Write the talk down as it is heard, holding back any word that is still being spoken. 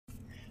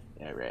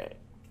All right.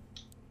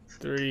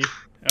 3.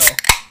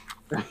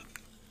 Oh.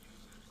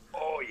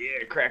 Oh,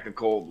 yeah, crack a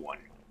cold one.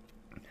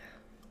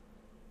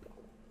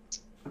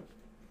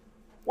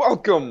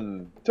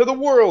 Welcome to the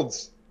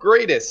world's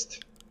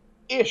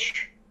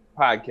greatest-ish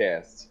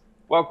podcast.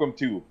 Welcome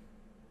to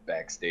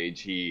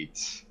Backstage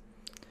Heat.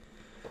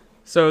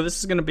 So this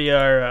is going to be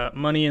our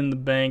Money in the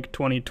Bank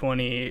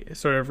 2020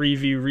 sort of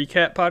review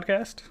recap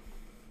podcast.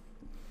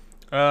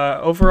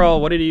 Overall,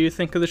 what did you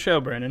think of the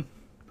show, Brandon?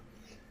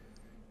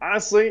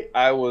 Honestly,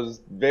 I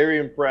was very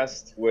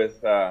impressed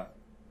with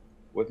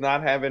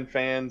not having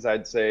fans.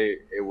 I'd say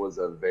it was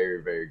a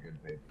very, very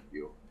good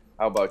pay-per-view.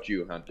 How about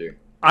you, Hunter?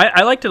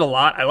 I liked it a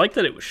lot. I liked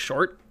that it was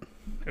short.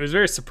 It was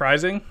very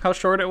surprising how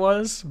short it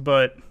was,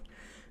 but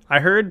I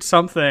heard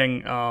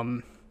something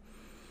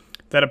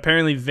that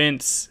apparently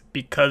Vince,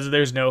 because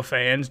there's no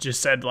fans,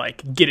 just said,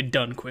 like, get it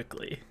done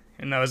quickly.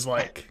 And I was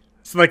like,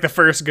 it's like the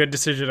first good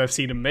decision I've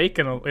seen him make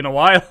in a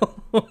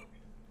while.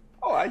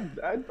 Oh,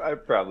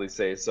 I'd probably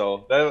say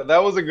so.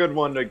 That was a good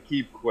one to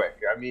keep quick.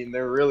 I mean,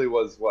 there really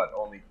was,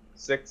 only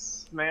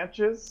 6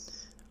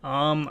 matches?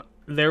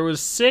 There was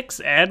 6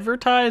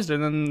 advertised,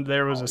 and then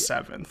there was a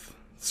 7th,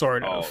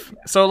 sort of.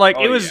 Yeah. So, like,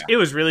 it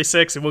was really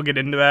 6, and we'll get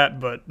into that,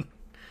 but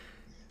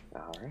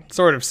all right.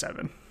 Sort of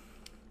 7.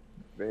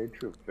 Very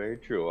true, very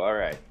true. All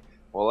right.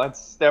 Well, let's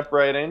step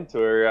right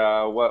into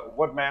it.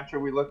 What match are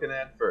we looking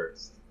at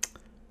first?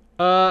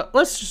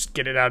 Let's just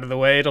get it out of the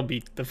way. It'll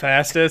be the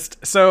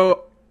fastest.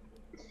 So,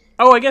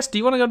 I guess, do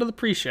you want to go to the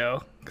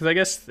pre-show? Because I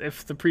guess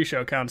if the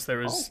pre-show counts, there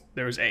was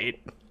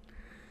 8.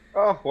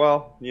 Oh,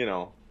 well,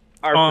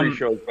 our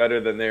pre-show is better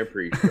than their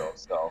pre-show,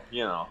 so,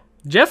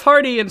 Jeff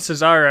Hardy and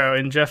Cesaro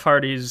in Jeff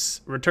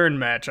Hardy's return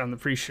match on the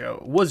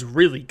pre-show was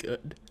really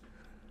good.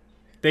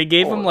 They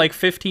gave him like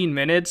 15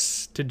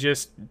 minutes to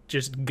just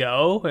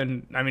go,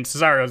 and I mean,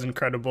 Cesaro's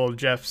incredible,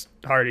 Jeff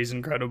Hardy's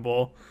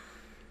incredible.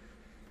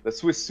 The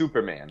Swiss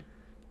Superman.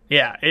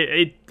 Yeah,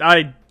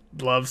 I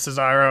love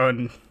Cesaro,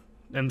 and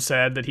I'm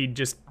sad that he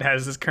just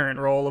has this current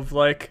role of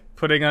like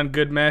putting on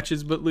good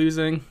matches but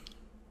losing.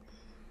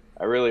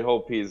 I really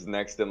hope he's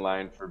next in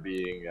line for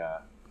being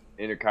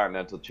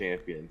Intercontinental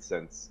Champion,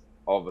 since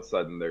all of a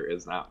sudden there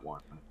is not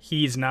one.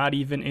 He's not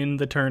even in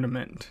the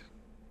tournament.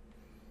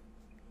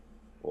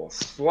 Well,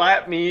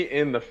 slap me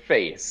in the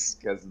face,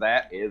 because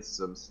that is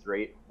some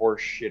straight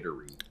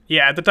horseshittery.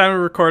 Yeah, at the time of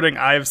recording,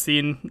 I've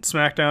seen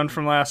SmackDown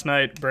from last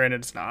night.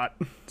 Brandon's not,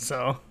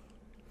 so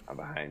I'm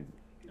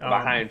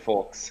behind,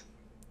 folks.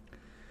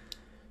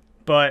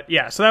 But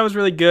yeah, so that was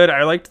really good.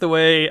 I liked the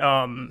way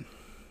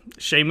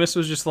Sheamus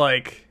was just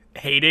like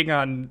hating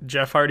on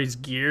Jeff Hardy's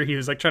gear. He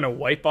was like trying to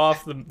wipe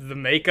off the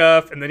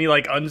makeup, and then he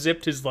like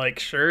unzipped his like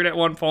shirt at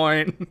one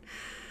point.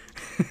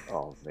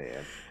 Oh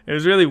man. It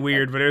was really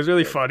weird, but it was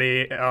really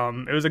funny.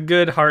 It was a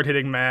good,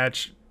 hard-hitting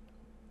match.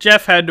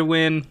 Jeff had to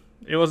win.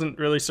 It wasn't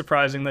really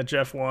surprising that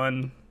Jeff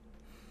won.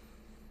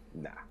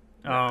 Nah.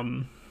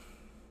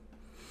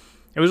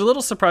 It was a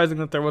little surprising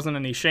that there wasn't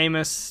any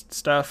Sheamus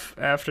stuff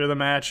after the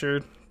match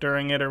or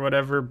during it or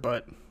whatever,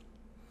 but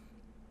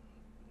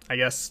I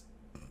guess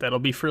that'll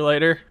be for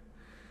later.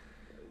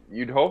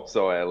 You'd hope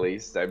so, at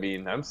least. I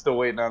mean, I'm still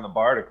waiting on the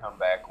bar to come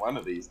back one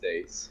of these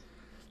days.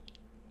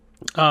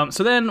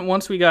 So then,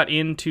 once we got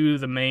into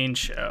the main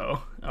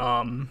show,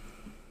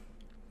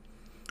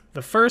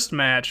 the first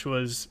match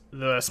was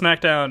the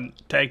SmackDown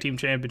Tag Team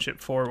Championship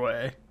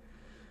 4-way.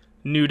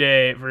 New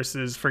Day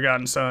versus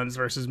Forgotten Sons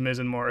versus Miz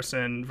and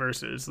Morrison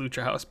versus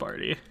Lucha House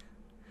Party.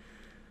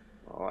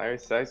 Well, I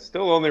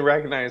still only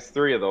recognize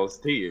 3 of those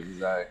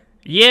teams.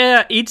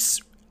 Yeah,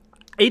 it's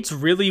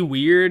really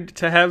weird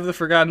to have the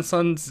Forgotten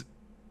Sons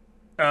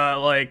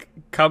come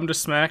to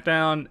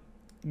SmackDown,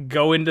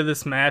 go into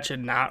this match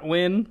and not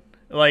win.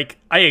 Like,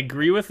 I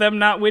agree with them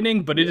not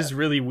winning, but it is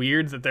really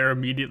weird that they're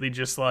immediately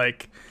just,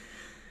 like,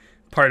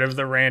 part of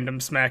the random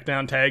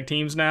SmackDown tag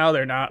teams now.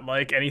 They're not,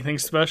 like, anything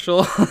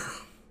special.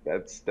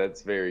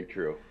 That's very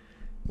true.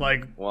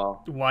 Like,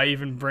 well, why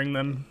even bring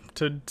them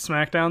to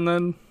SmackDown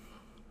then?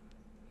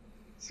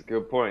 It's a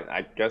good point.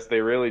 I guess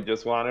they really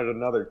just wanted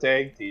another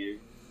tag team,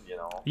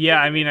 Yeah,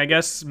 I mean, I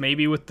guess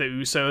maybe with the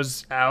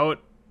Usos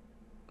out,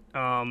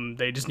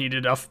 they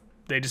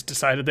just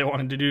decided they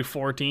wanted to do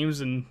 4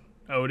 teams, and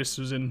Otis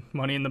was in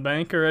Money in the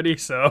Bank already,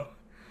 so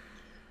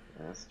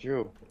that's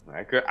true.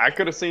 I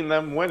could have seen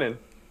them winning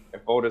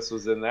if Otis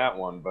was in that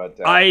one, but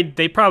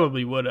they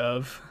probably would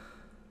have.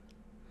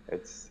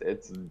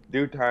 It's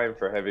due time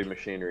for Heavy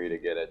Machinery to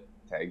get a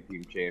tag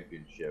team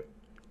championship.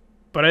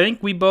 But I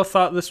think we both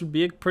thought this would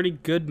be a pretty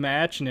good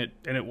match, and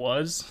it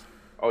was.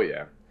 Oh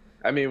yeah,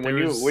 I mean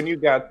when you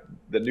got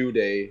the New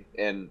Day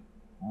and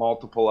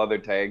multiple other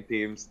tag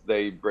teams,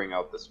 they bring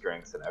out the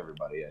strengths in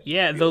everybody.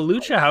 Yeah, the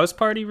Lucha House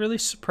Party really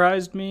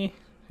surprised me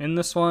in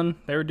this one.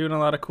 They were doing a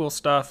lot of cool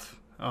stuff.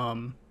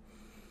 It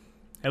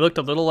looked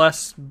a little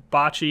less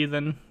botchy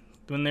than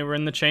when they were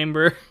in the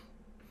chamber.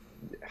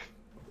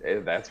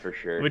 Yeah, that's for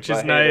sure. Which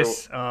is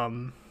nice.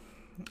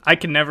 I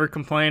can never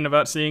complain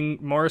about seeing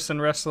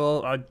Morrison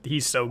wrestle.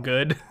 He's so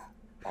good.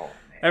 Oh, man.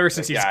 Ever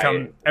since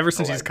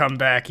he's come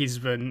back, he's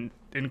been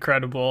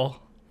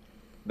incredible.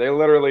 They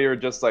literally are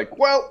just like,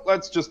 well,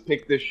 let's just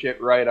pick this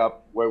shit right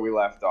up where we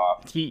left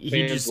off. He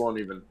Fans just won't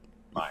even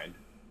mind.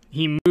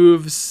 He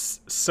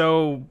moves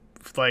so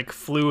like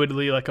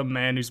fluidly, like a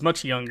man who's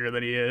much younger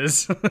than he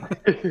is.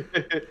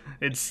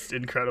 It's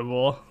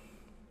incredible.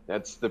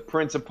 That's the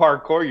Prince of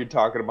Parkour you're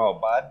talking about,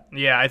 bud.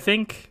 Yeah, I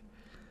think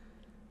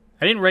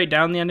I didn't write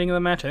down the ending of the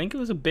match. I think it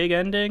was a big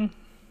ending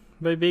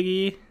by Big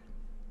E.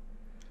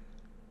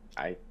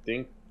 I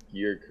think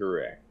you're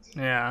correct.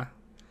 Yeah.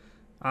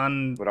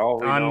 But all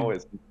we know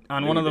is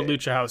on one of the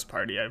Lucha House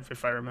Party,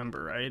 if I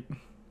remember right.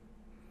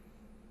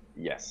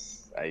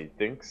 Yes, I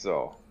think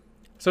so.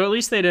 So at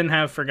least they didn't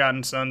have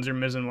Forgotten Sons or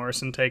Miz and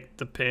Morrison take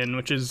the pin,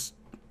 which is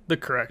the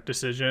correct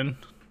decision.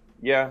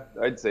 Yeah,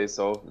 I'd say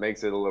so.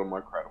 Makes it a little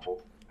more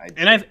credible.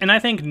 I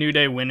think New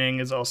Day winning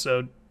is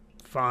also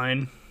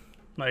fine.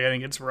 Like, I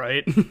think it's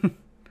right.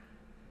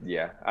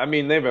 Yeah, I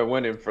mean they've been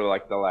winning for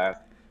like the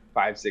last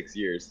 5-6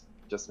 years.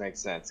 Just makes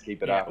sense.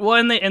 Keep it up. Well,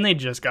 and they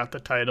just got the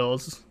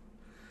titles.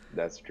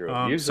 That's true.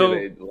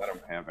 Usually they let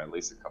them have at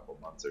least a couple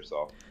months or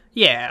so.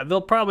 Yeah, they'll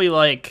probably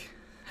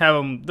have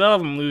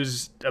them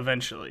lose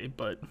eventually,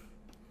 but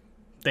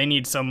they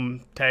need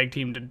some tag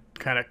team to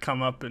kind of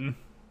come up and.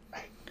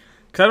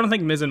 Because I don't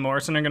think Miz and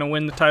Morrison are going to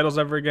win the titles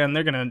ever again.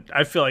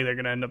 I feel like they're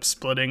going to end up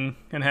splitting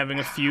and having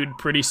a feud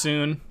pretty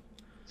soon.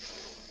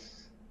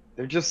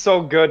 They're just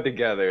so good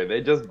together.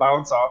 They just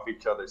bounce off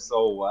each other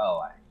so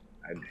well.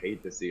 I'd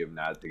hate to see them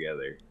not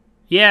together.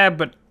 Yeah,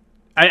 but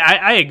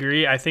I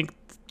agree. I think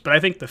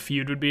the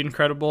feud would be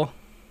incredible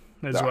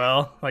as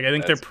well. Like, I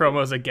think their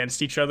promos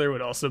against each other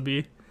would also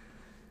be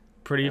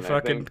pretty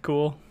fucking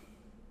cool.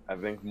 I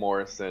think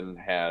Morrison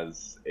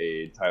has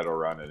a title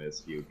run in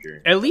his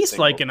future. At least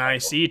like an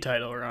IC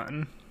title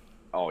run.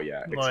 Oh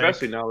yeah,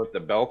 especially now that the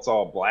belt's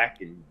all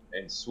black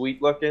and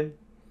sweet looking.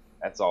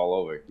 That's all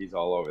over. He's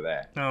all over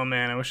that. Oh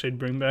man, I wish they'd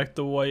bring back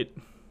the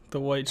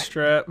white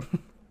strap.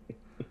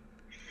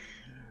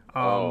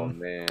 Oh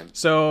man.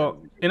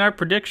 So in our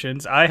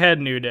predictions, I had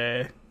New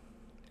Day,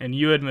 and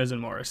you had Miz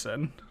and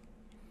Morrison.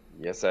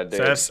 Yes, I did.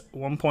 So that's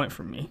 1 point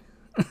for me.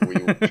 We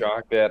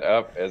chalk that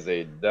up as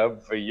a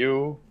dub for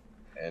you.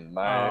 And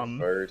my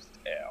first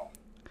L.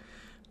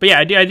 But yeah,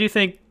 I do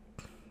think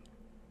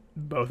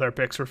both our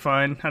picks were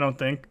fine. I don't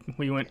think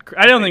we went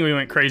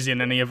crazy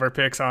in any of our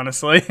picks,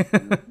 honestly.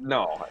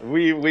 No,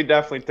 we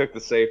definitely took the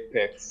safe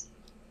picks,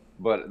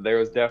 but there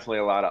was definitely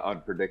a lot of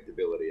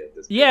unpredictability at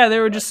this point. Yeah,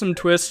 there were just some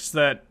twists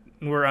that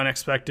were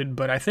unexpected,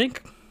 but I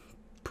think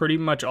pretty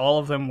much all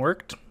of them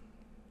worked.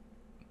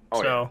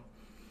 Oh, so,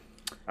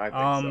 yeah. I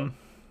think so.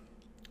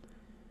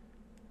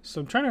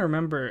 So I'm trying to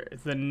remember.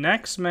 The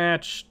next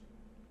match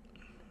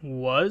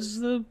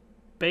was the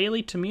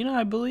Bayley Tamina,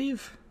 I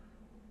believe.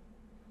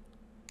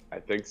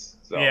 I think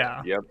so.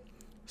 Yeah. Yep.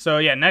 So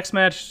yeah, next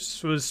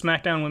match was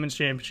SmackDown Women's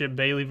Championship,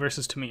 Bayley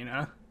versus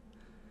Tamina.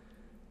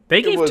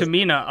 They gave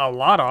Tamina a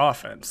lot of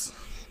offense.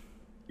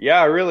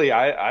 Yeah, really.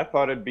 I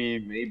thought it'd be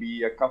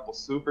maybe a couple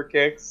super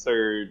kicks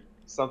or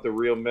something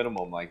real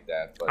minimum like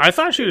that. But I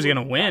thought she was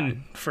gonna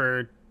win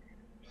for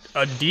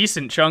a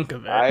decent chunk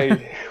of it.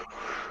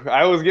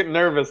 I was getting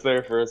nervous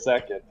there for a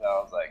second. I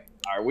was like,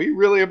 are we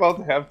really about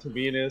to have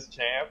Tamina as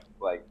champ?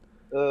 Like,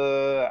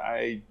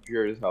 I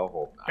sure as hell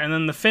hope not. And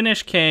then the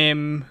finish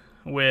came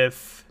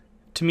with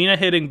Tamina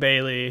hitting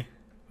Bayley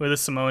with a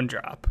Samoan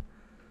drop.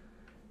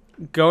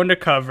 Going to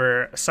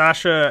cover,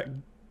 Sasha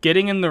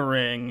getting in the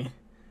ring,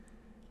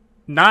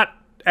 not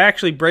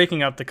actually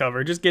breaking up the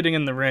cover, just getting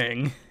in the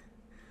ring.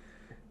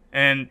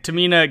 And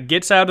Tamina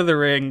gets out of the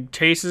ring,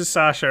 chases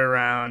Sasha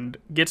around,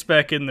 gets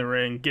back in the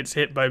ring, gets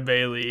hit by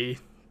Bayley,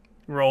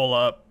 roll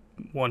up,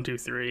 1, 2,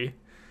 3.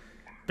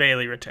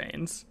 Bayley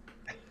retains.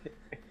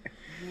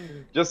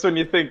 Just when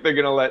you think they're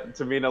gonna let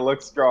Tamina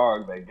look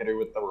strong, they get her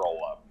with the roll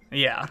up.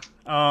 Yeah.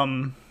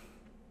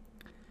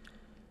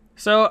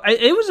 So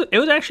it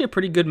was actually a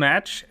pretty good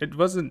match. I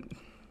wasn't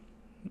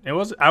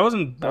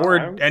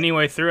bored any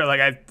way through it. Like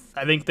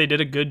I think they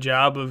did a good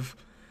job of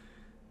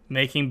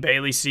making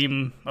Bayley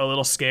seem a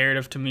little scared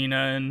of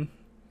Tamina and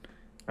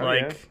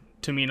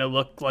Tamina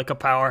look like a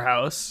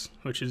powerhouse,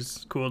 which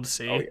is cool to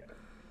see. Oh, yeah.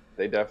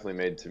 They definitely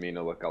made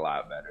Tamina look a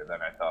lot better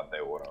than I thought they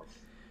would have.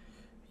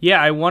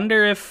 Yeah, I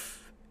wonder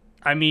if,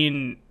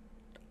 having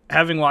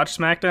watched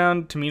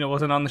SmackDown, Tamina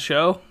wasn't on the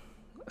show,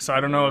 so I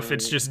don't know if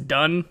it's just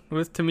done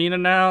with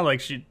Tamina now. Like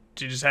she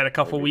just had a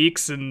couple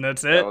weeks and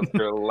that's it. That was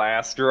her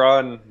last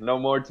run. No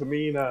more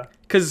Tamina.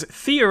 Because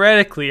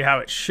theoretically, how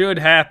it should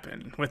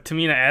happen with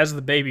Tamina as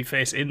the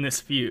babyface in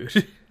this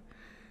feud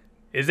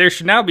is there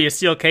should now be a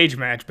steel cage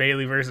match,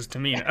 Bayley versus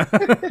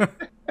Tamina.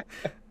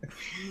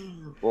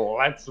 Well,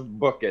 let's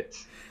book it.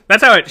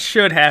 That's how it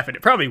should happen.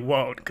 It probably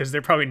won't, because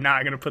they're probably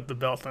not going to put the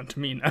belt on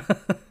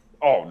Tamina.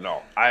 Oh,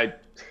 no.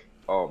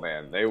 Oh,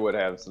 man. They would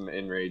have some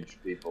enraged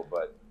people,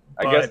 but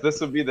I guess this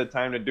would be the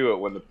time to do it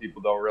when the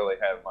people don't really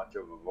have much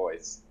of a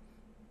voice.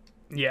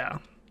 Yeah.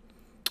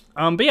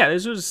 But yeah,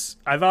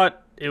 I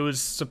thought it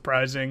was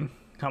surprising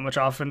how much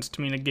offense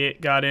Tamina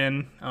got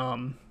in. I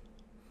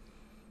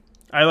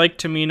like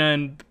Tamina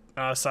and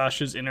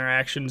Sasha's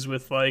interactions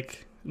with,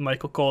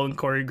 Michael Cole and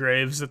Corey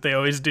Graves that they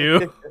always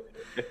do.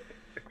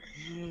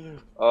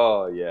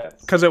 Oh,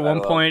 yes. Because at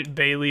one point,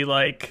 Bayley,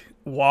 like,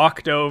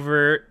 walked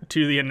over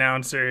to the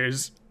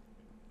announcers,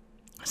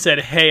 said,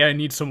 "Hey, I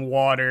need some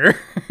water."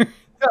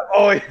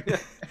 Oh, yeah.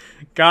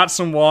 Got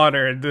some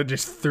water, and then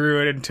just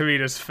threw it in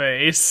Tamina's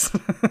face.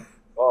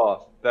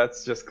 Oh,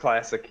 that's just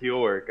classic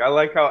heel work. I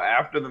like how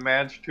after the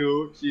match,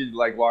 too, she,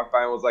 like, walked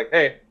by and was like,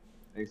 "Hey,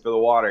 thanks for the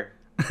water."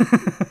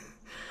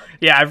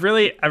 Yeah, I've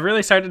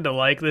really started to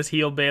like this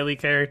heel Bayley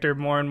character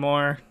more and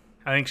more.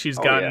 I think she's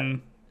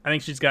gotten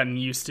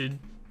used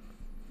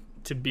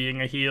to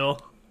being a heel.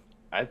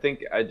 I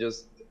think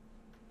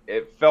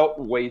it felt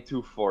way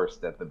too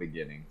forced at the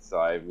beginning, so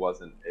I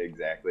wasn't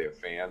exactly a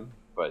fan.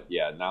 But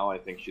yeah, now I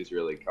think she's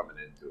really coming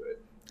into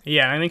it.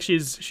 Yeah, I think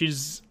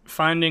she's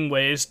finding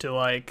ways to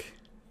like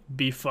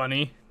be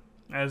funny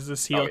as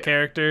this heel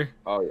character.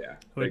 Oh yeah,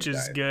 which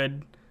is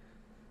good.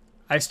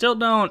 I still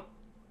don't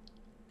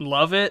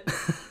love it.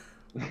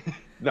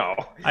 No,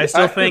 I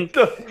still think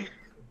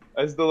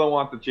I still don't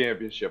want the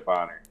championship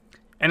on her.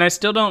 And I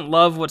still don't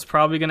love what's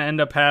probably going to end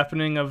up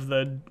happening of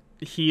the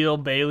heel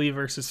Bayley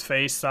versus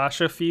face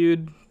Sasha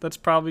feud. That's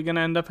probably going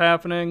to end up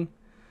happening.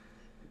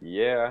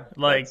 Yeah,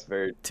 like that's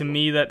very to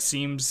me, that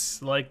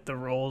seems like the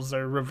roles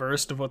are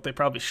reversed of what they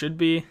probably should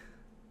be.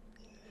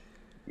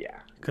 Yeah,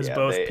 because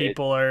both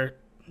people are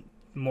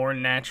more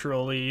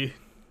naturally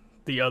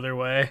the other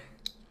way.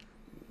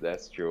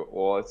 That's true.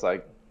 Well, it's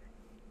like,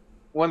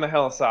 when the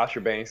hell is Sasha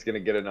Banks going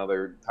to get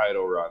another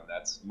title run?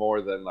 That's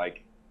more than,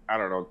 like, I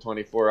don't know,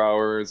 24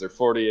 hours or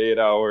 48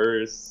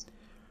 hours.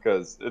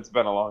 Because it's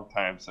been a long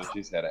time since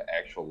she's had an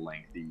actual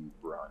lengthy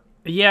run.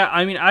 Yeah,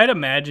 I mean, I'd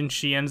imagine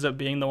she ends up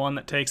being the one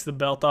that takes the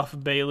belt off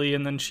of Bayley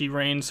and then she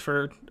reigns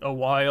for a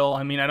while.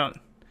 I mean,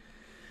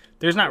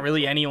 there's not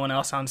really anyone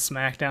else on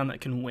SmackDown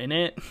that can win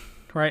it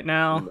right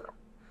now.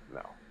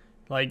 No.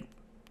 Like,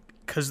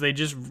 because they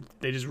just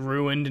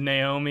ruined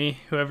Naomi,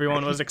 who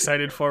everyone was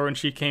excited for when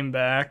she came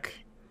back.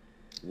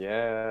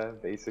 Yeah,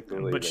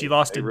 basically. But she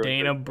lost to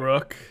Dana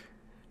Brooke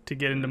to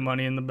get into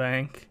Money in the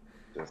Bank.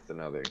 Just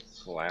another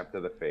slap to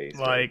the face.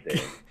 Like,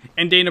 right,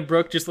 and Dana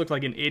Brooke just looked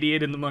like an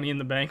idiot in the Money in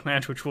the Bank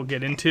match, which we'll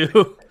get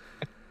into.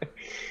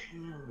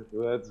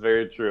 Well, that's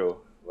very true.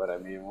 But I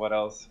mean, what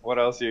else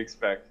do you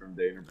expect from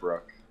Dana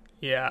Brooke?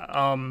 Yeah,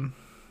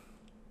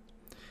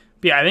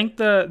 yeah, I think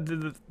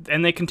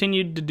and they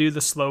continued to do the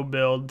slow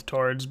build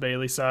towards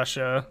Bayley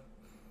Sasha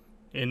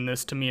in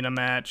this Tamina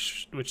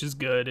match, which is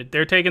good.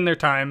 They're taking their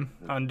time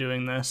on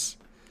doing this.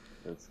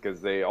 It's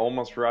because they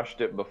almost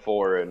rushed it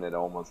before and it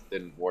almost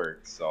didn't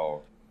work,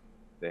 so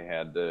they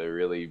had to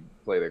really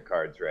play their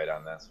cards right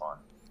on this one.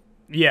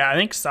 Yeah, I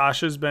think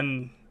Sasha's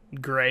been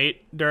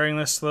great during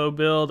this slow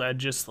build. I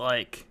just,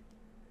 like,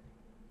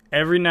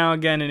 every now and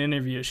again in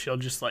interviews, she'll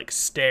just, like,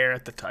 stare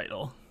at the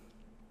title.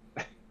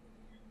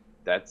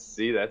 That's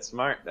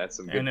smart. That's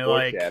some good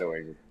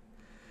foreshadowing. Like,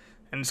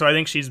 and so I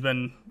think she's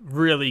been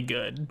really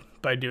good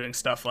by doing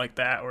stuff like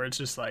that, where it's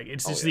just like,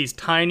 it's just these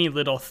tiny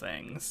little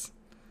things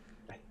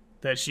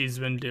that she's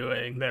been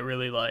doing that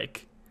really,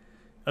 like,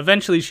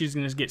 eventually she's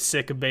going to get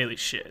sick of Bayley's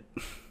shit,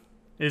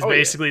 is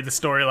basically the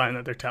storyline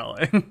that they're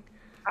telling.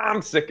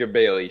 I'm sick of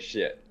Bayley's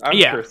shit. I'm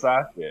sure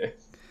Sasha.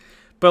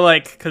 But,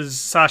 like, because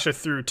Sasha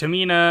threw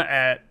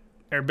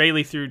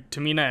Bayley threw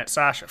Tamina at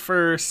Sasha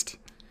first,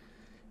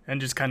 and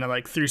just kind of,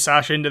 like, threw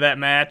Sasha into that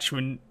match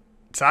when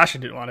Sasha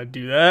didn't want to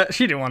do that.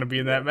 She didn't want to be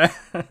in that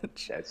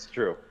match. That's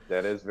true.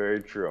 That is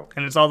very true.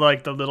 And it's all,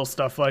 like, the little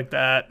stuff like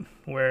that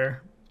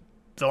where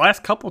the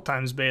last couple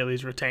times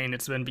Bayley's retained,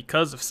 it's been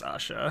because of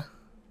Sasha.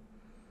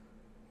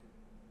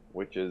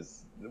 Which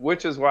is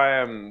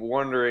why I'm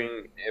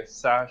wondering if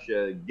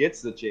Sasha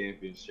gets the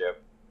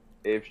championship,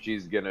 if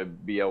she's going to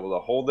be able to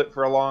hold it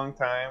for a long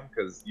time,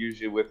 because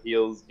usually with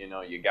heels, you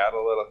know, you got a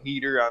little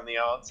heater on the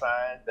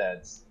outside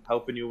that's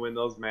helping you win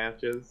those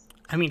matches.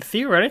 I mean,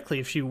 theoretically,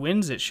 if she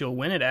wins it, she'll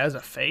win it as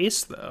a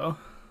face, though.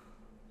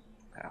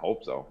 I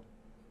hope so.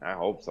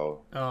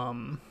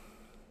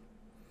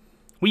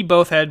 We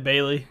both had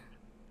Bayley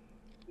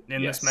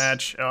in this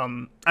match. I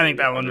think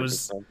that one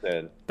was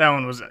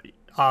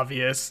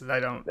obvious.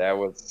 That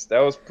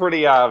was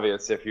pretty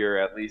obvious if you're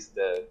at least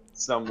a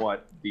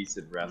somewhat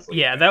decent wrestler.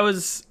 Yeah, that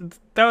was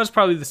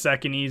probably the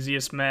second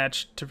easiest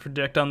match to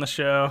predict on the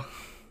show.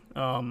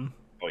 Oh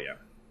yeah,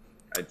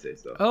 I'd say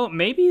so. Oh,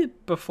 maybe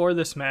before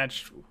this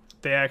match,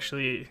 they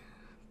actually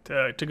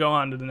to go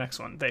on to the next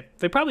one.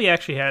 They probably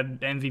actually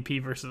had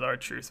MVP versus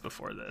R-Truth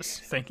before this.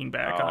 Thinking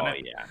back on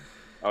it. Yeah.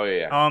 Oh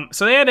yeah.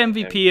 So they had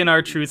MVP and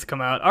R-Truth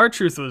come out.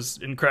 R-Truth was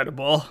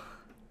incredible.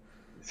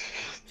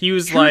 He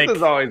was Truth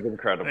is always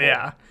incredible.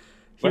 Yeah.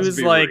 He was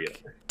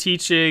like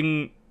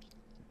teaching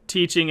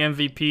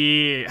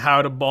MVP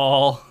how to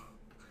ball.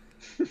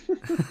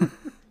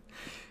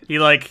 He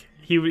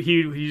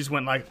just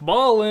went like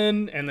ball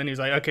in, and then he was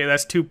like, okay,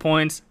 that's 2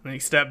 points. And then he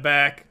stepped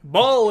back,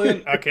 ball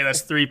in. Okay,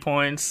 that's 3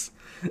 points.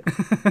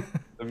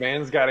 The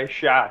man's got his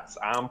shots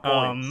on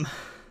points.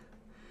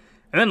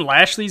 And then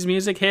Lashley's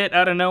music hit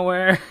out of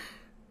nowhere.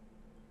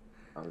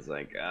 I was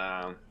like,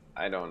 I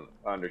I don't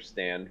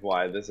understand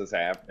why this is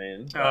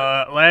happening.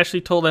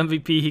 Lashley told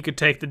MVP he could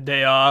take the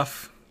day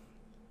off.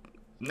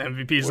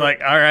 MVP's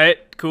like, all right,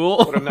 cool.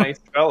 What a nice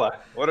fella.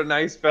 What a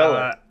nice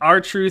fella.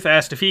 R-Truth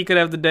asked if he could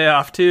have the day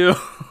off too.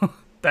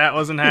 That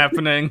wasn't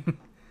happening.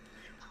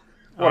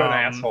 What an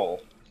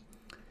asshole.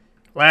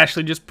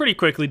 Lashley just pretty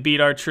quickly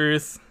beat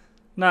R-Truth.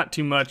 Not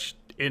too much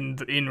in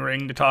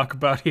ring to talk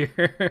about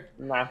here.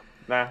 Nah.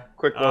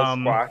 Quick little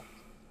squash.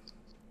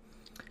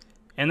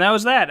 And that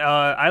was that.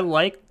 I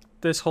like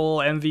this whole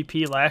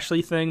MVP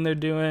Lashley thing they're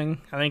doing.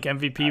 I think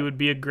MVP would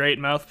be a great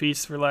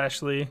mouthpiece for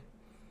Lashley.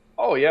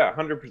 Oh, yeah,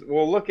 100%.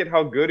 Well, look at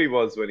how good he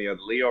was when he had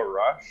Leo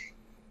Rush.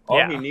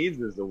 All he needs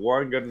is the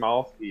one good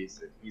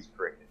mouthpiece, and he's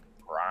freaking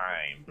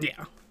prime.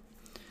 Yeah.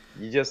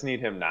 You just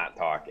need him not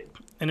talking.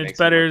 And it's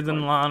better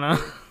than Lana.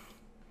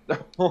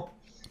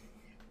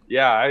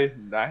 Yeah, I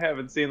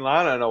haven't seen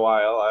Lana in a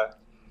while.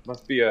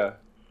 Must be a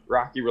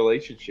rocky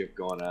relationship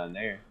going on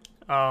there.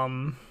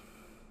 And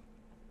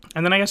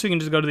then I guess we can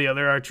just go to the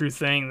other R-Truth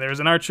thing. There was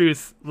an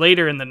R-Truth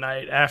later in the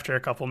night, after a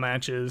couple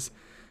matches,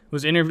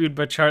 was interviewed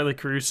by Charlie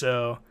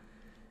Caruso,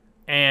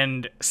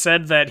 and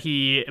said that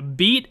he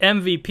beat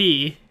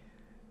MVP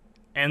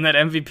and that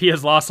MVP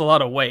has lost a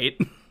lot of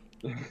weight,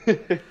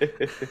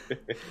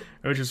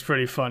 which is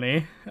pretty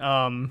funny.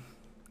 And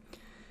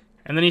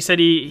then he said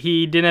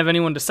he didn't have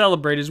anyone to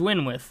celebrate his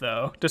win with,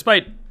 though,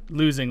 despite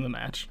losing the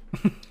match.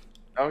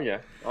 Oh, yeah.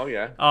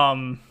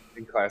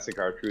 In classic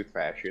R-Truth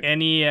fashion.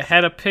 And he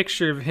had a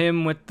picture of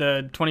him with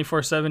the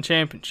 24/7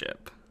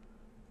 championship.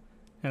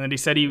 And then he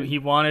said he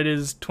wanted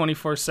his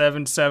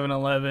 24/7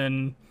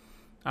 7-Eleven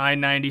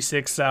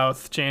I-96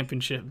 South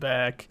championship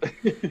back,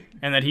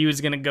 and that he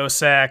was going to go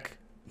sack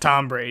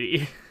Tom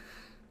Brady.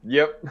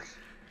 Yep.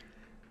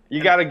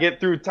 You got to get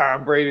through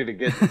Tom Brady to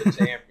get to the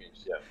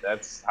championship.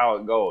 That's how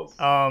it goes.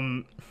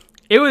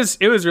 It was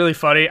really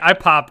funny. I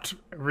popped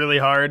really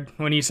hard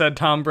when he said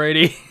Tom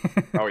Brady.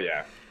 Oh,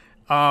 yeah.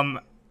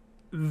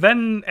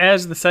 Then,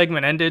 as the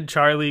segment ended,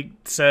 Charlie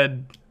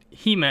said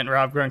he meant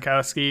Rob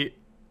Gronkowski,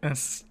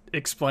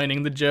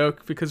 explaining the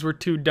joke because we're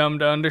too dumb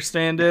to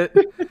understand it.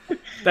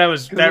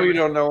 We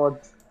don't know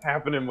what's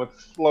happening with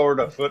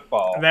Florida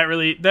football. That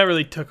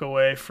really took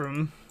away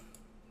from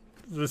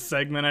the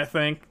segment. I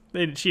think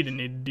she didn't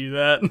need to do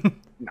that.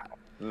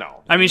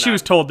 No. I mean, she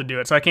was told to do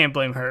it, so I can't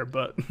blame her.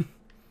 But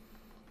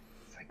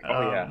it's like,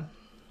 yeah,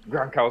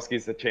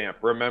 Gronkowski's the champ.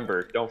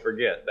 Remember, don't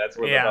forget, that's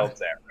where the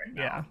belt's at right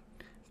now. Yeah.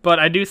 But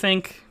I do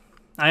think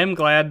I am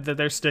glad that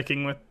they're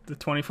sticking with the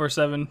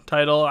 24/7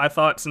 title. I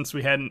thought since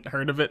we hadn't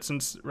heard of it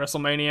since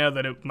WrestleMania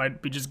that it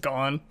might be just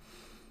gone.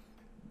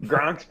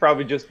 Gronk's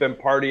probably just been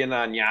partying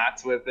on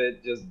yachts with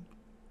it, just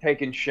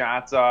taking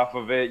shots off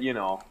of it,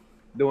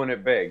 doing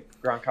it big,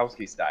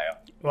 Gronkowski style.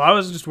 Well, I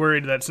was just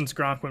worried that since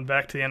Gronk went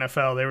back to the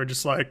NFL, they were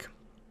just like,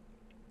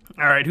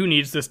 all right, who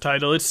needs this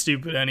title? It's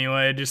stupid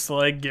anyway. Just,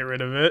 get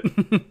rid of it.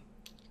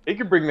 He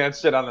could bring that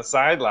shit on the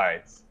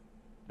sidelines.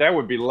 That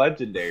would be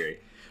legendary.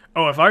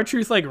 Oh, if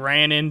R-Truth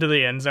ran into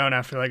the end zone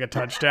after a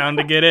touchdown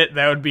to get it,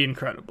 that would be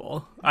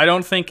incredible. I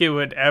don't think it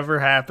would ever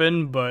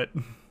happen, but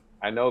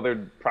I know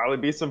there'd probably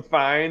be some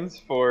fines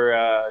for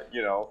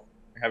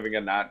having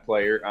a not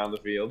player on the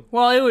field.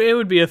 Well, it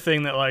would be a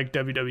thing that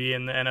WWE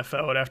and the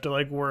NFL would have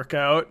to work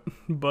out,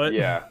 but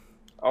yeah.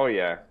 Oh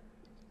yeah.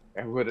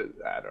 I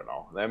don't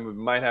know. That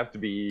might have to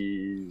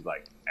be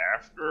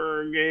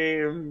after a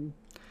game.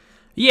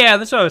 Yeah,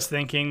 that's what I was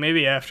thinking.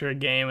 Maybe after a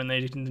game, and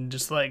they can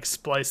just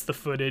splice the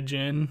footage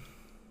in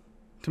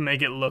to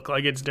make it look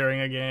like it's during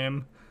a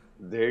game.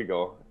 There you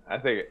go. I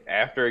think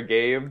after a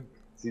game,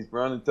 he's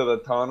running to the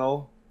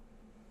tunnel.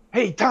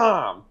 Hey,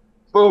 Tom!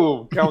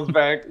 Boom! Comes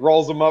back,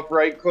 rolls him up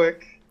right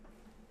quick.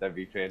 That'd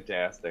be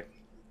fantastic,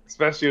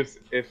 especially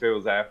if it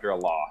was after a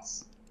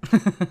loss.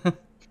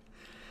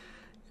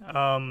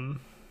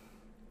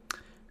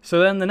 So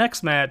then the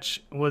next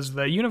match was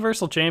the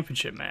Universal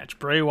Championship match,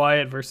 Bray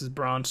Wyatt versus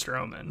Braun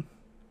Strowman.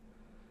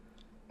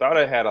 Thought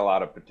it had a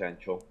lot of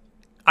potential.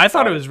 I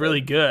thought it was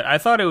really good. I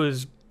thought it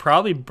was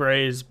probably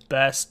Bray's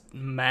best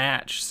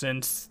match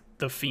since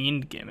the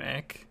Fiend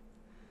gimmick.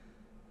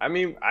 I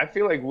mean, I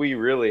feel like we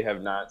really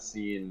have not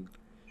seen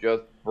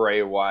just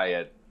Bray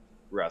Wyatt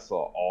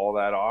wrestle all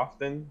that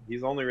often.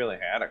 He's only really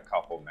had a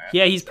couple matches.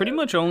 Yeah, he's pretty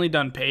much only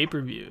done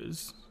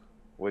pay-per-views.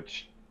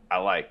 Which I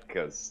like,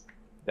 because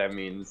that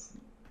means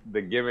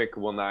the gimmick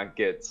will not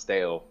get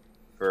stale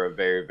for a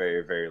very,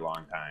 very, very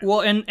long time.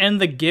 Well,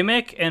 and the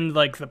gimmick and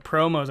the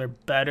promos are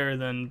better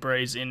than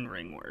Bray's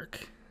in-ring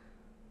work.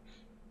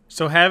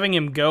 So having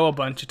him go a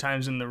bunch of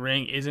times in the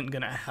ring isn't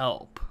going to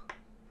help.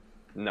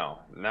 No,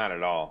 not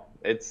at all.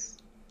 It's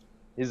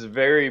his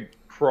very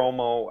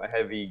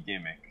promo-heavy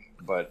gimmick,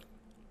 but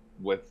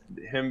with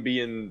him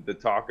being the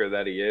talker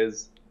that he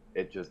is,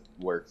 it just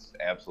works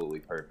absolutely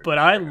perfect. But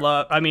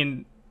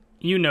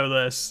you know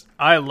this.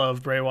 I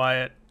love Bray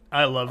Wyatt.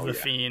 I love The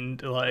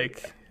Fiend.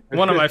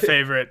 One of my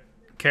favorite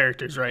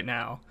characters right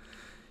now.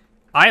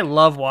 I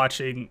love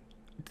watching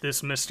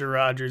this Mr.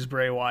 Rogers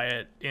Bray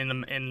Wyatt in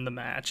the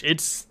match.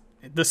 It's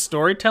the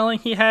storytelling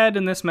he had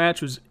in this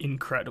match was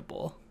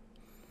incredible.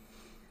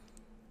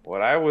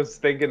 What I was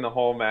thinking the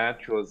whole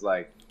match was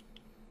like,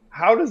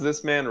 how does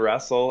this man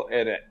wrestle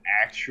in an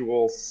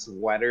actual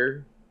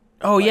sweater?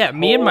 Oh, Like, yeah,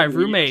 me and my holy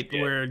roommate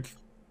shit. were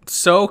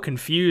so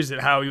confused at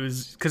how he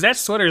was... Because that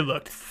sweater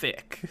looked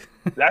thick.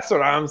 That's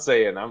what I'm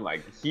saying. I'm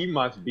like, he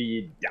must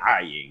be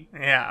dying.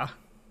 Yeah.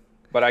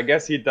 But I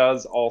guess he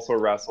does also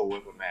wrestle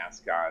with a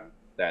mask on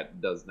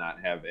that does not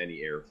have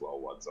any airflow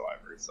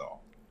whatsoever. So,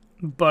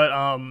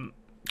 But,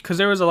 because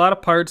there was a lot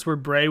of parts where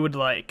Bray would,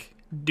 like,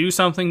 do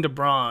something to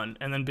Braun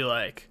and then be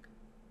like,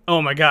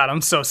 oh my god,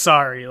 I'm so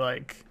sorry.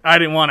 Like, I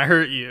didn't want to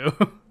hurt you.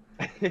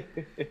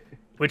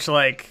 Which,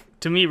 like,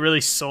 to me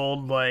really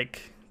sold,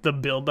 like, the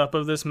buildup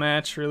of this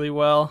match really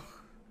well.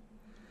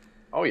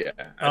 oh yeah,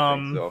 I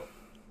think so.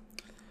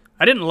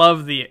 I didn't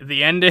love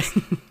the ending.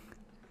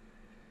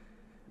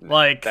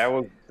 Like, that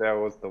was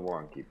the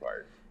wonky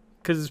part.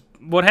 because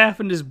what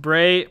happened is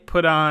Bray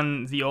put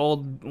on the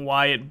old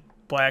Wyatt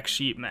black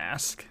sheep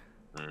mask.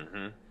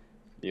 Mm-hmm.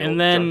 And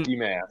then junkie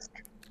mask.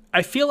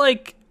 I feel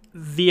like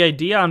the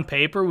idea on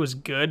paper was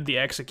good. The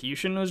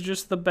execution was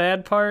just the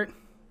bad part.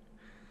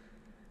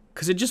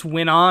 Because it just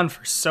went on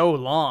for so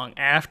long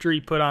after he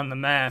put on the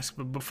mask,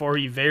 but before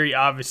he very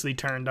obviously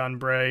turned on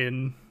Bray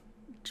and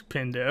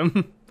pinned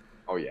him.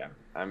 Oh yeah,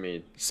 I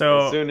mean,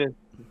 So as soon as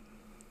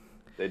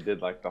they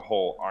did like the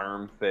whole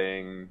arm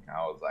thing,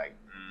 I was like,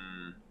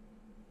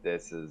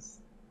 this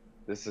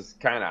is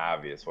kind of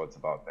obvious what's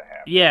about to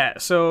happen. yeah,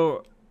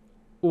 so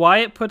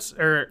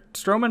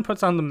Strowman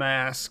puts on the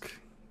mask.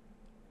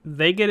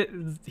 They get it.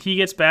 He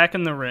gets back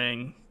in the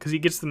ring because he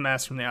gets the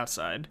mask from the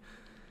outside.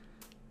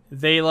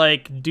 They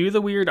like do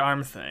the weird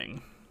arm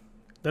thing,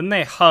 then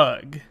they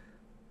hug,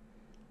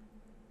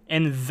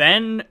 and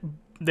then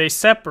they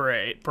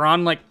separate.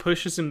 Braun like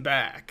pushes him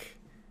back.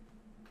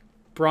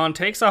 Braun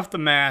takes off the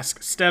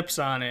mask, steps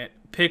on it,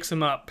 picks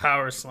him up,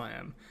 power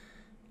slam.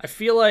 I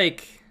feel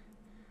like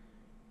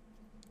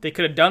they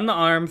could have done the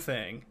arm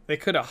thing. They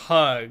could have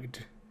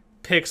hugged,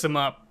 picks him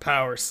up,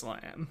 power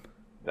slam.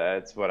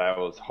 That's what I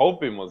was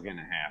hoping was going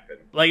to happen.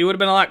 Like, it would have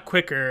been a lot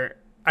quicker.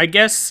 I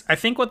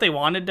think what they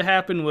wanted to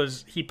happen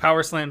was he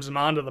power slams him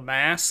onto the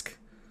mask,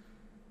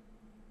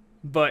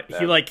 but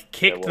he like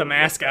kicked the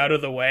mask out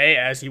of the way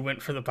as he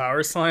went for the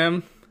power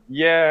slam.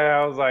 Yeah,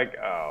 I was like,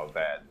 oh,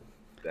 that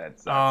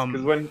sucks.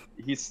 Because when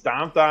he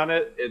stomped on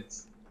it, it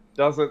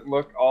doesn't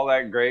look all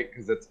that great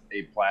because it's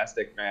a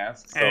plastic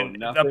mask. So and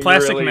nothing a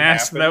plastic really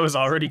mask happened. that was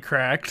already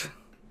cracked.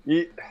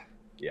 Yeah,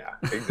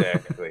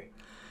 exactly.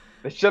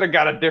 They should have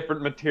got a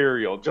different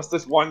material just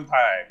this one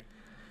time,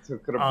 so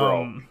it could have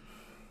broke.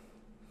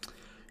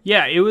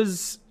 Yeah, it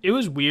was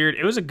weird.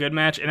 It was a good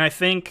match, and I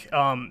think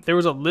there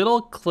was a little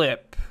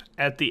clip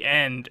at the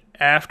end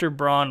after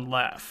Braun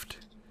left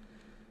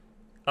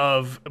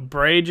of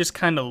Bray just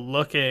kind of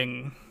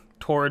looking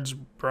towards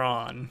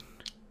Braun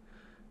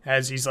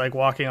as he's like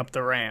walking up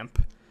the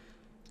ramp,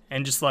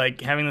 and just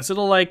like having this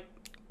little like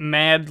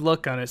mad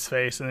look on his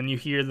face, and then you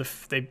hear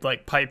they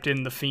like piped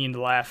in the Fiend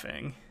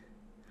laughing.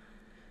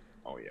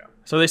 Oh yeah.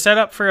 So they set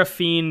up for a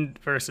Fiend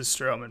versus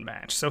Strowman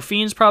match. So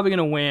Fiend's probably going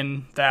to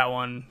win that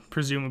one,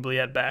 presumably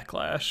at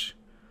Backlash.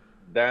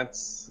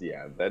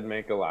 That'd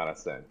make a lot of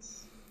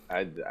sense.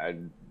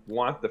 I'd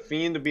want the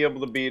Fiend to be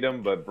able to beat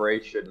him, but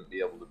Bray shouldn't be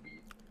able to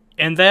beat.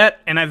 And that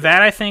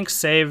I think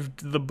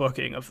saved the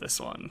booking of this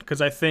one,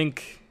 because I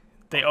think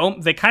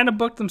they kind of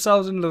booked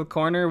themselves into the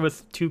corner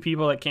with two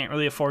people that can't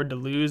really afford to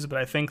lose, but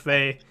I think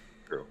they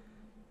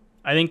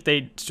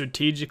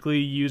strategically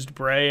used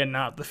Bray and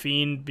not the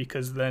Fiend,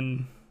 because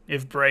then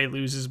if Bray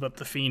loses but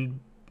the Fiend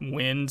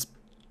wins,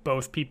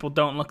 both people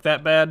don't look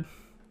that bad.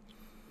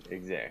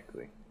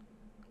 Exactly.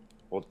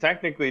 Well,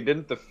 technically,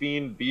 didn't the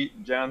Fiend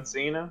beat John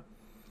Cena?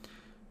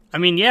 I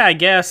mean, yeah, I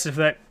guess if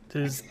that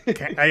is,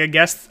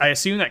 I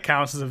assume that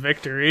counts as a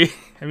victory.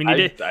 I mean,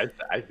 I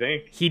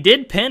think he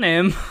did pin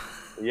him.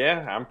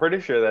 Yeah, I'm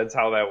pretty sure that's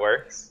how that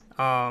works.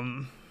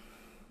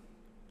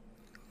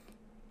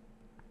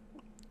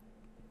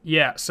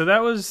 Yeah, so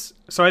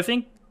I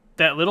think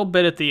that little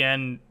bit at the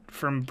end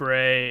from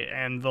Bray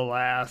and the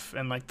laugh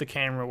and like the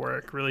camera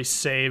work really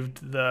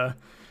saved the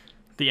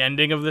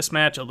ending of this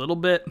match a little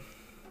bit.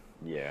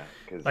 Yeah,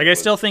 like I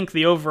still think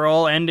the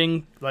overall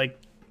ending, like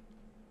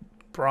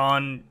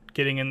Braun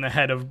getting in the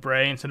head of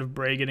Bray instead of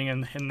Bray getting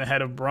in the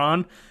head of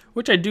Braun,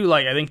 which I do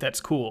like. I think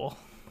that's cool.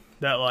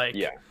 That like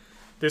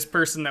this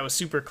person that was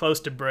super close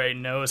to Bray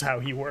knows how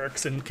he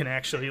works and can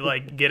actually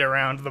like get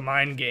around the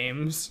mind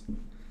games.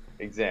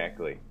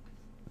 Exactly.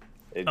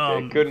 It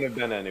couldn't have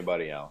been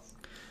anybody else.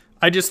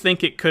 I just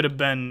think it could have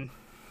been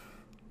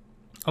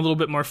a little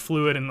bit more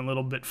fluid and a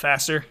little bit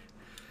faster.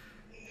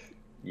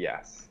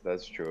 Yes,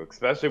 that's true.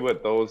 Especially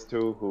with those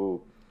two who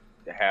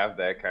have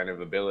that kind of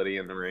ability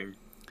in the ring.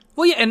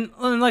 Well, yeah, and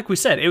like we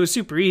said, it was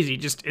super easy.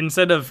 Just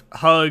instead of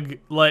hug,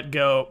 let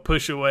go,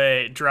 push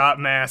away, drop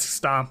mask,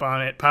 stomp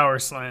on it, power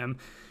slam,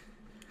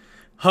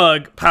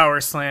 hug,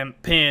 power slam,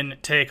 pin,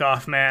 take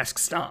off mask,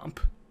 stomp.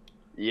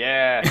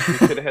 Yeah,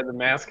 you could have had the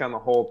mask on the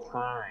whole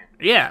time.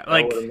 Yeah,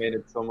 like that would have made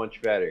it so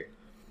much better.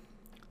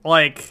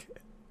 Like,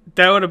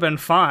 that would have been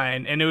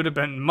fine, and it would have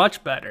been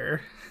much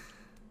better.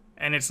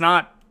 and it's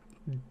not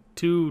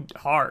too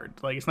hard.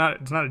 Like it's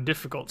not a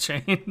difficult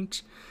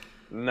change.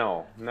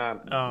 No,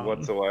 not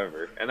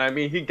whatsoever. And I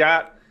mean, he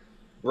got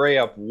Bray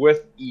up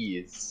with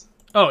ease.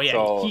 Oh yeah,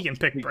 so he can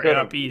pick Bray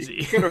up easy.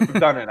 He could have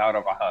done it out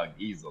of a hug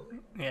easily.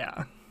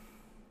 Yeah.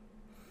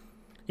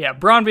 Yeah,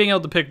 Braun being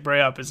able to pick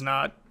Bray up is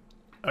not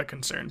a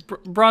concern.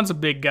 Braun's a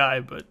big guy,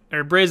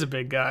 Bray's a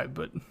big guy,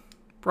 but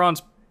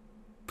Braun's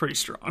pretty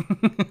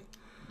strong.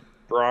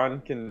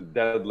 Braun can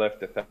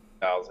deadlift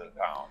 1,000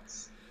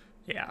 pounds.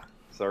 Yeah.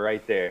 So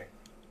right there,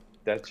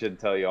 that should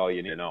tell you all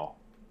you need to know.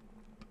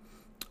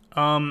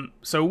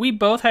 So we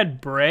both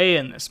had Bray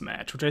in this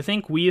match, which I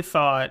think we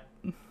thought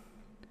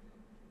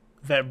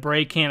that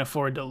Bray can't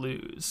afford to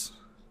lose.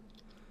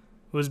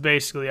 Was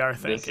basically our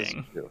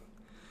thinking. This is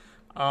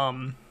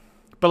true.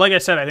 But like I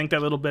said, I think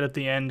that little bit at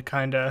the end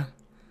kind of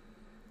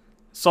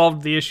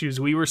solved the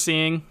issues we were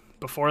seeing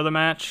before the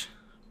match.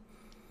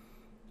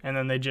 And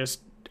then they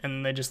just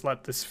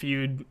let this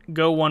feud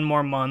go one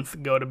more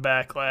month, go to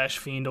Backlash,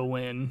 Fiend will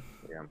win.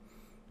 Yeah.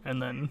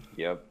 And then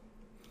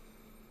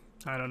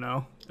I don't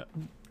know.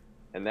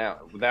 And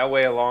that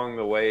way along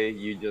the way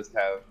you just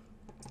have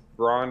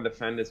Braun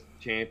defend his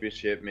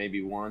championship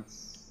maybe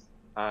once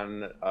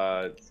on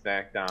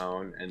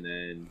SmackDown, and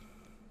then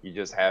you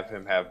just have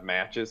him have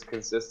matches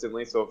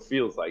consistently, so it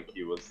feels like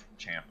he was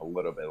champ a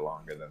little bit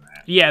longer than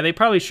that. Yeah, they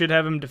probably should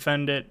have him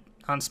defend it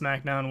on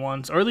SmackDown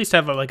once, or at least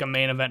have a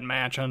main event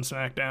match on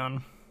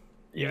SmackDown,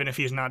 even if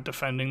he's not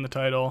defending the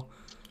title.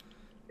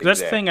 Because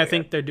that's the thing I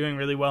think they're doing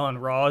really well on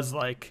Raw is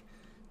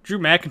Drew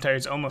McIntyre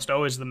is almost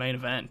always the main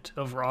event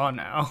of Raw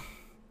now.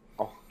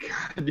 Oh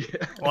God,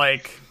 yeah.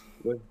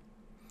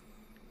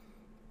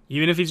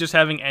 Even if he's just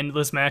having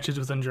endless matches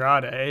with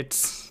Andrade,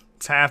 it's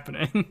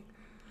happening.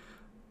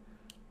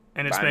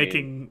 And it's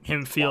making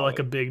him feel like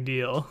a big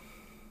deal.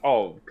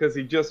 Oh, because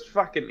he just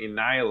fucking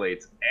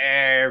annihilates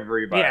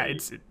everybody.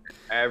 Yeah,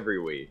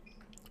 every week.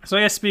 So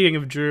I guess speaking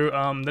of Drew,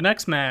 the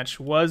next match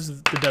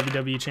was the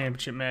WWE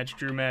Championship match,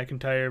 Drew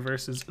McIntyre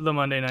versus the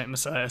Monday Night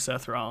Messiah,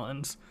 Seth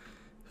Rollins.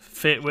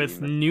 Fit with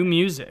new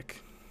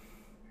music.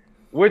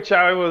 Which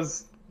I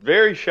was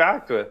very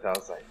shocked with. I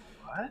was like,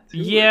 what?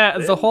 Yeah,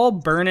 the whole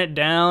burn it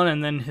down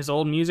and then his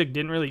old music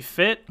didn't really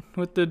fit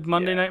with the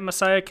Monday Night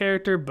Messiah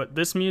character, but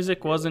this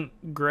music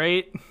wasn't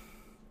great.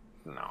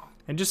 No.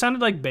 It just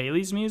sounded like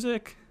Bayley's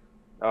music.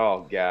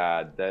 Oh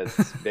God,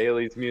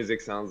 Bayley's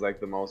music sounds like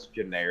the most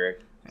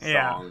generic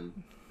song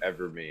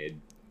ever made.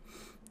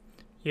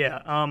 Yeah,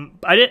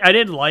 I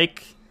did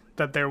like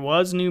that there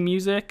was new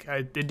music.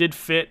 It did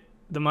fit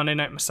the Monday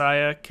Night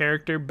Messiah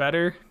character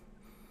better.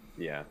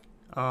 Yeah,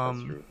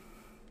 that's true.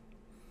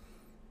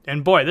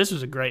 And boy, this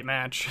was a great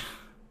match.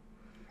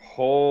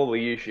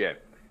 Holy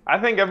shit. I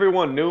think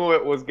everyone knew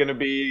it was going to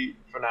be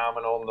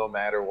phenomenal no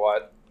matter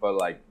what, but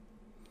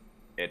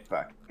it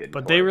fucking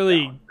But they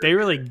really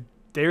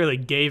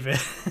gave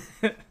it.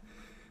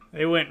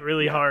 They went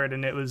really hard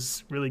and it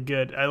was really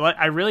good.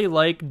 I really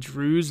like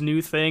Drew's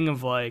new thing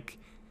of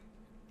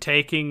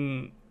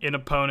taking an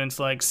opponent's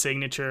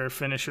signature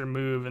finisher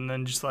move and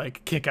then just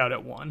kick out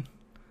at one.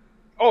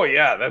 Oh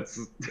yeah, that's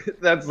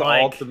the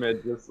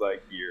ultimate. Just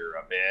you're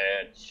a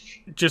bitch.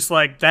 Just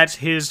that's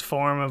his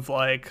form of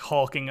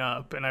hulking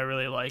up, and I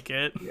really like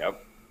it.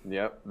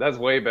 Yep. That's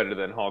way better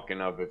than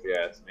hulking up, if you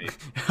ask me.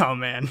 Oh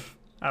man,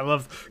 I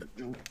love.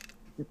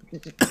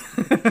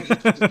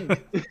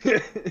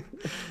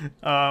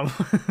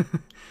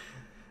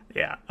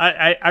 Yeah,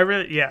 I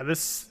really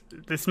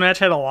this match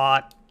had a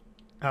lot.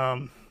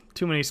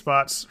 Too many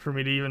spots for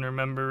me to even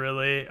remember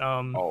really.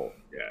 Oh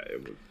yeah,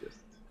 it was just.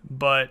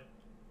 But.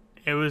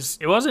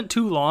 It wasn't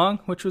too long,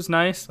 which was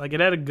nice. It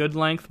had a good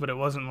length, but it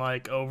wasn't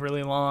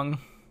overly long.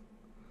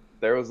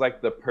 There was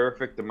the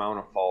perfect amount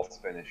of false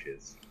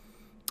finishes.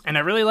 And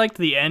I really liked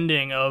the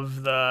ending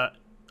of the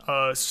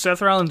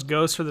Seth Rollins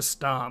goes for the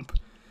stomp.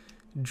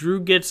 Drew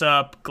gets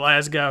up,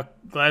 Glasgow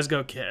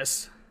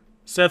kiss.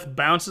 Seth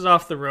bounces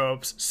off the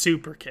ropes,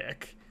 super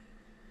kick.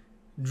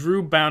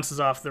 Drew bounces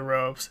off the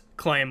ropes,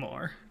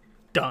 Claymore.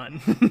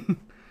 Done.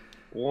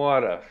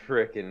 What a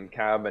freaking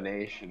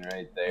combination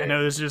right there. I know,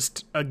 there's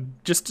just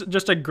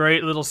a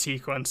great little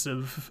sequence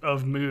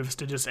of moves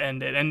to just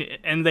end it.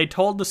 And they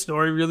told the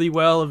story really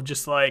well of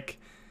just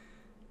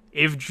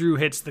if Drew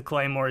hits the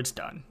Claymore, it's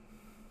done.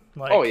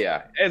 Oh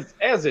yeah,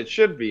 as it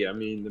should be. I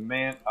mean, a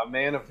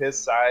man of his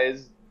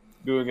size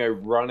doing a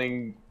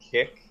running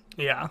kick.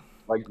 Yeah.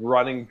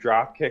 Running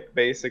drop kick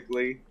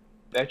basically.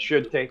 That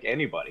should take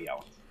anybody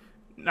out.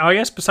 Now, I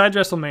guess besides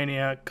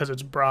WrestleMania, because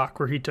it's Brock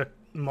where he took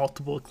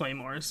multiple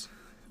Claymores.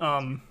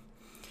 I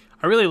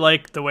really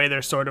like the way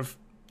they're sort of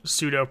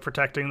pseudo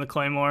protecting the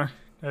Claymore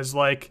as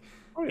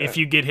if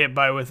you get hit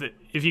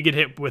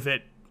with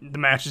it, the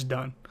match is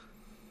done.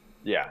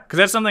 Yeah, because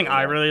that's something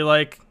I really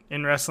like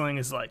in wrestling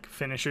is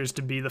finishers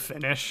to be the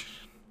finish.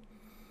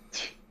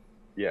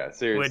 Yeah,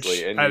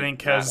 seriously, which I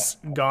think has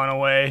gone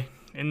away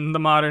in the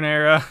modern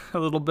era a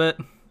little bit.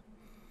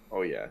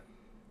 Oh yeah,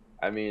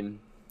 I mean,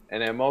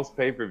 and at most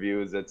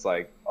pay-per-views, it's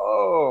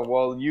oh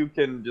well, you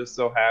can just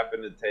so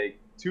happen to take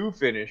 2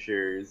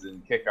 finishers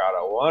and kick out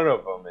of one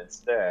of them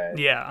instead.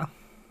 Yeah.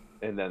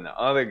 And then the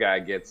other guy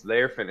gets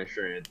their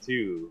finisher in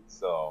 2.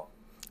 So,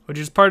 which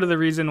is part of the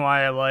reason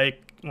why I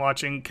like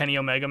watching Kenny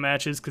Omega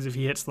matches, because if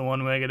he hits the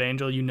one-legged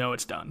angel, you know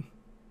it's done.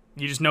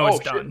 You just know it's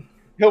done.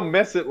 He'll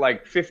miss it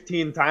like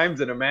 15 times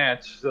in a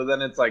match, so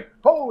then it's like,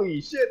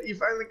 holy shit, he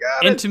finally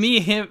got it. And to me,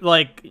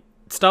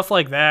 stuff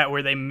like that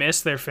where they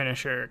miss their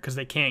finisher because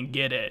they can't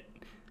get it,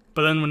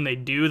 but then when they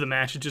do, the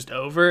match is just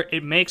over.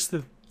 It makes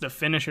the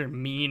finisher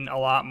mean a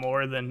lot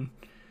more than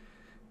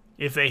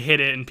if they hit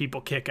it and people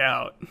kick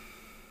out.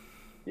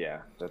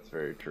 Yeah, that's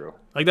very true.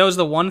 Like, that was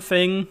the one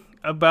thing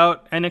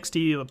about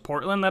NXT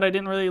Portland that I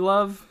didn't really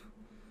love,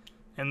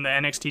 and the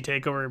NXT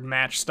TakeOver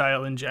match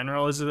style in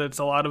general, is that it's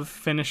a lot of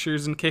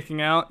finishers and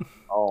kicking out.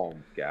 Oh,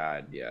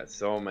 God, yeah.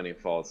 So many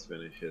false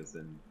finishes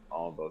in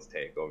all those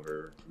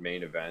TakeOver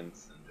main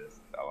events and just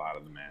a lot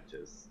of the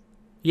matches.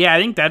 Yeah, I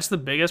think that's the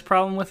biggest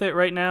problem with it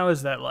right now,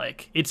 is that,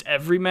 like, it's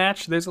every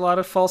match. There's a lot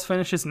of false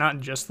finishes,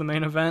 not just the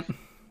main event.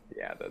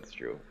 Yeah, that's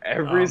true.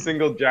 Every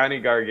single Johnny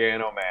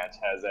Gargano match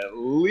has at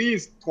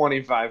least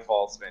 25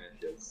 false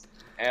finishes.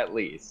 At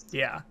least.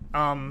 Yeah.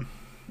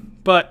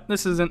 But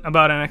this isn't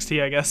about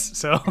NXT, I guess,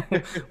 so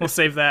we'll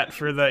save that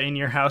for the In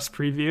Your House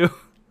preview.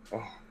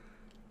 Oh,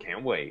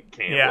 can't wait.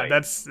 Can't wait. Yeah,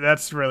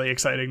 that's really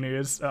exciting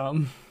news.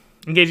 In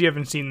case you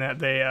haven't seen that,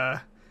 they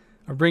are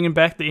bringing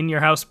back the In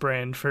Your House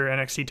brand for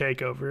NXT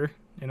TakeOver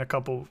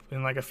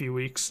in like a few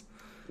weeks.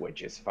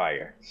 Which is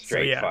fire.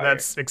 Straight fire.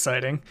 That's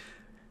exciting.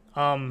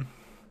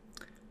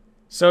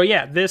 So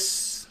yeah,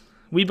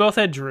 we both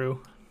had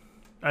Drew.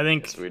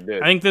 Yes, we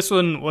did. I think this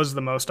one was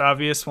the most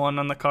obvious one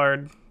on the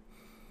card.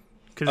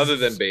 Other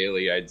than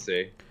Bayley, I'd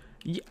say.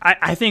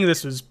 I think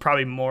this was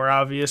probably more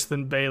obvious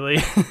than Bayley.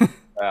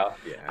 Well,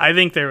 yeah. I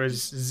think there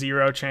was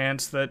zero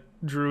chance that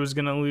Drew was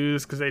going to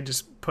lose because they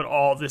just put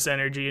all this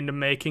energy into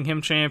making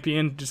him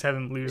champion. Just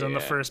having him lose on the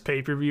first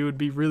pay-per-view would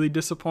be really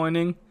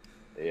disappointing.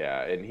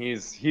 Yeah, and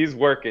he's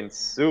working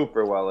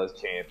super well as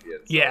champion.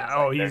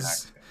 So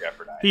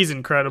he's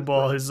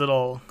incredible. His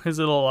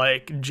little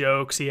like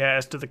jokes he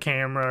has to the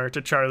camera or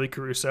to Charlie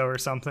Caruso or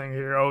something.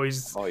 They're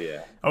always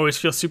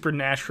feel super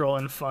natural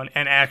and fun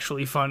and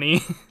actually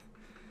funny.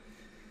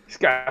 He's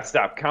got to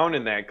stop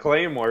counting that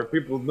Claymore.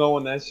 People know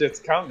when that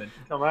shit's coming.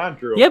 Come on,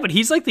 Drew. Yeah, but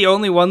he's like the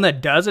only one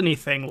that does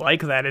anything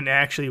like that and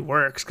actually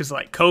works. Because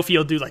like Kofi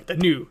will do like the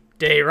New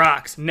Day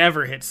Rocks,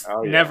 never hits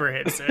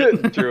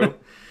it. True.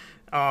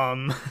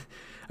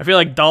 I feel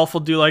like Dolph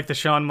will do like the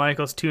Shawn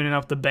Michaels tuning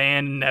up the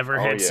band, never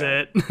hits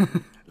it.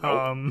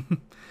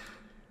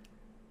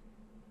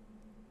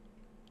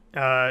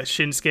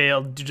 Shinsuke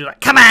will do like,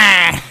 come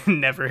on,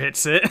 never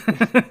hits it.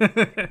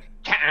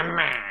 Come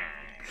on.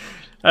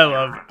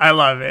 I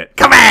love it.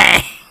 Come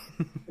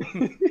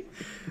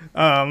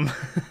on.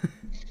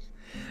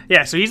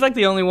 Yeah, so he's like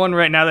the only one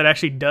right now that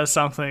actually does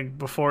something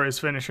before his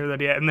finisher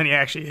and then he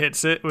actually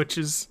hits it, which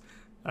is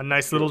a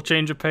nice little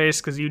change of pace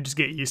because you just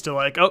get used to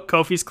like, oh,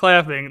 Kofi's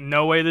clapping.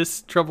 No way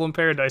this Trouble in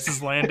Paradise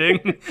is landing.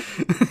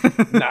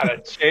 Not a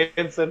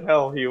chance in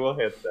hell he will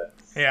hit this.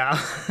 Yeah.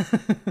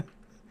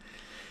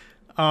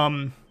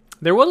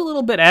 There was a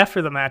little bit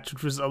after the match,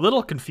 which was a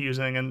little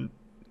confusing, and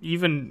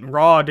even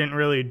Raw didn't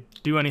really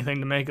do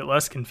anything to make it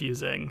less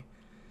confusing.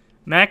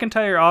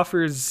 McIntyre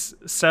offers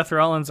Seth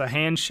Rollins a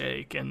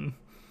handshake, and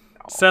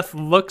Seth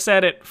looks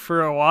at it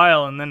for a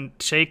while and then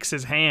shakes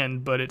his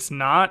hand, but it's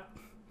not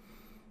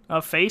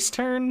a face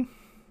turn,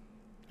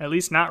 at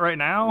least not right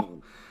now.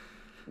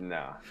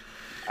 No,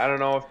 I don't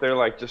know if they're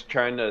like just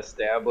trying to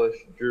establish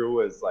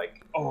Drew as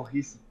like, oh,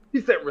 he's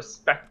that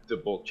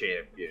respectable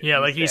champion. Yeah,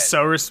 like he's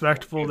so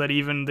respectable that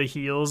even the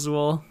heels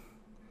will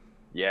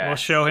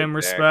show him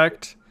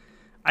respect.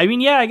 I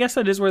mean, yeah, I guess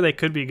that is where they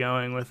could be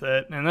going with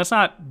it, and that's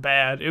not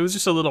bad. It was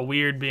just a little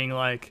weird being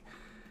like,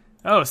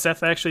 oh,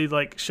 Seth actually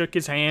like shook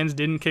his hands,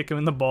 didn't kick him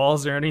in the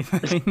balls or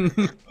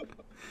anything.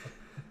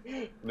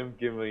 Them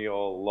giving me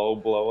all low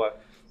blow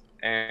up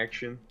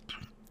action.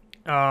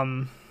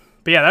 But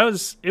yeah,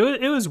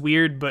 it was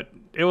weird, but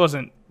it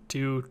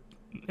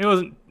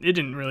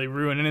didn't really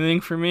ruin anything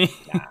for me.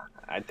 Nah,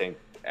 I think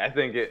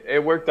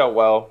it worked out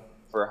well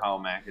for how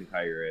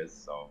McIntyre is,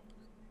 so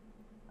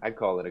I'd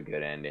call it a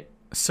good ending.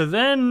 So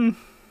then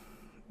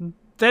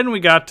we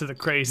got to the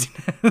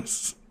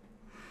craziness.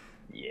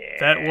 Yeah.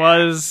 That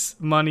was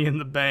Money in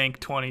the Bank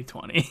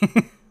 2020.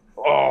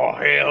 Oh,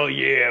 hell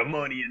yeah,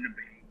 Money in the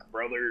Bank,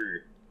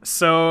 brother.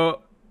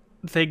 So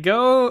they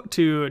go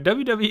to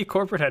WWE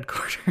corporate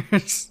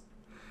headquarters.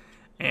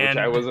 Which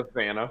I was a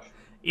fan of.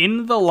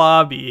 In the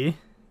lobby,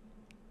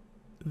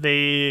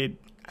 I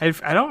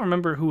don't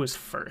remember who was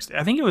first.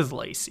 I think it was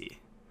Lacey.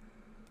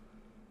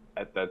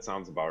 That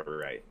sounds about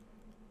right.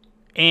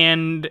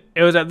 And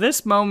it was at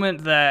this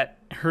moment that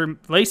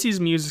Lacey's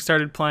music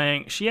started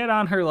playing. She had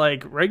on her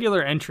like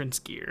regular entrance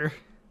gear.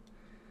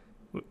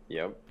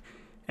 Yep.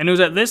 And it was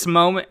at this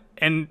moment,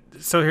 and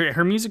so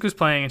her music was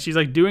playing, and she's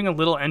like doing a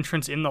little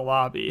entrance in the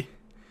lobby.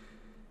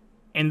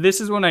 And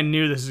this is when I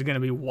knew this was going to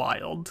be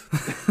wild.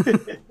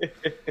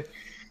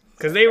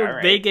 Because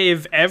they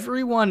gave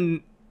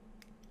everyone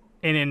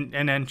in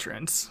an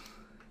entrance.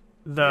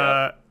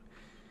 The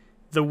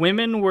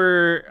women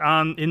were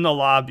in the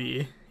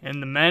lobby,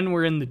 and the men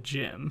were in the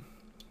gym.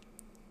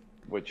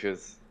 Which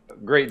is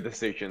great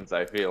decisions,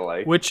 I feel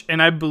like.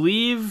 And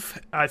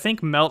I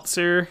think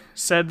Meltzer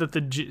said that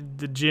the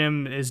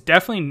gym is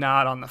definitely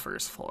not on the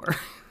first floor.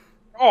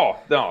 Oh,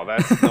 no,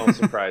 that's no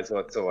surprise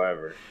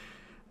whatsoever.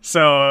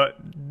 So,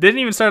 didn't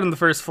even start on the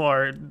first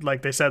floor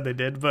like they said they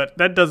did, but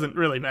that doesn't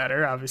really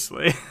matter,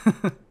 obviously.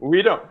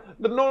 The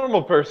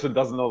normal person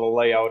doesn't know the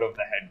layout of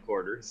the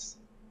headquarters.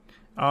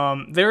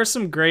 There were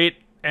some great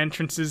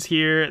entrances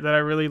here that I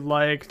really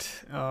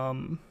liked.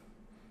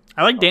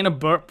 I like Dana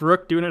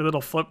Brooke doing her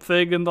little flip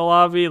thing in the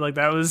lobby. Like,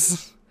 that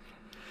was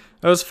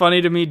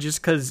funny to me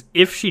just because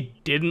if she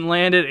didn't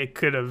land it, it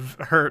could have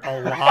hurt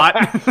a lot.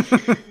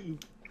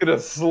 Could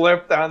have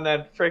slipped on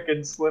that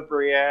freaking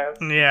slippery ass.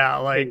 Yeah,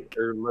 like...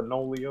 Or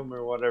linoleum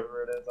or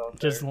whatever it is out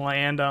there. Just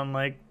land on,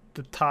 like,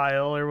 the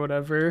tile or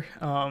whatever.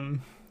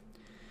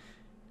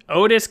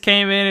 Otis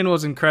came in and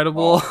was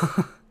incredible.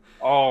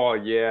 Oh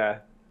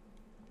yeah.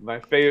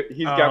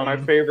 He's got my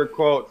favorite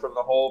quote from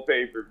the whole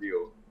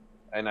pay-per-view.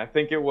 And I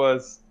think it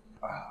was...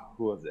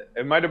 who was it?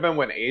 It might have been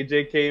when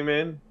AJ came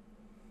in.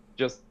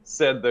 Just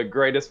said the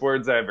greatest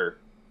words ever.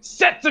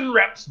 Sets and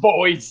reps,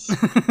 boys!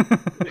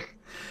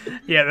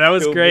 Yeah, that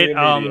was great.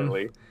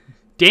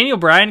 Daniel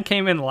Bryan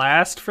came in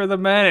last for the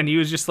men, and he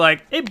was just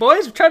like, "Hey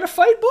boys, we're trying to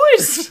fight,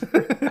 boys."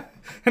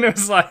 And it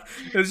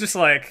was just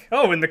like,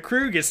 oh, when the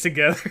crew gets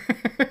together,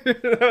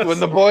 when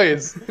the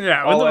boys,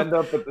 all end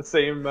up at the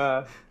same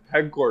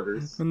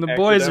headquarters. When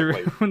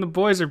the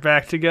boys are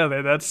back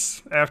together,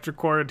 that's after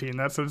quarantine.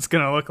 That's what it's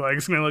gonna look like.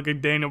 It's gonna look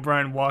like Daniel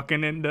Bryan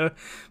walking into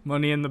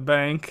Money in the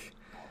Bank.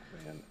 Oh,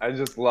 man. I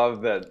just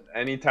love that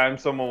anytime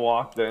someone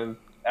walked in,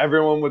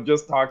 everyone would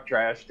just talk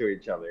trash to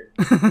each other.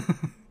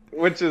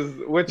 Which is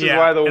why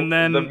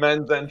the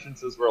men's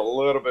entrances were a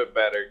little bit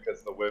better,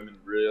 because the women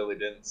really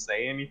didn't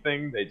say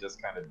anything. They just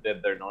kind of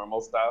did their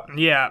normal stuff.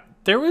 Yeah,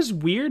 there was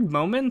weird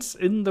moments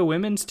in the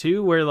women's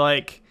too where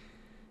like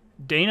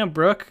Dana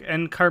Brooke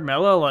and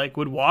Carmella like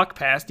would walk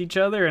past each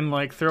other and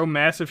like throw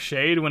massive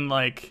shade when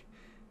like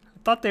I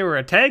thought they were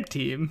a tag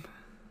team.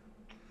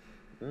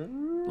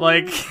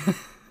 Like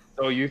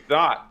so you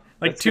thought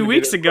like 2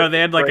 weeks ago they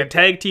had like a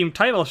tag team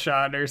title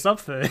shot or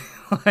something.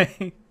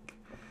 Like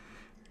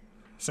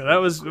so that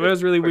was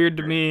really weird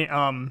to me.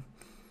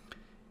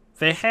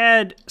 They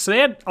had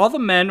all the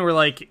men were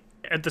like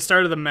at the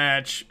start of the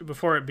match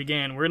before it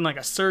began, we're in like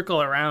a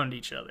circle around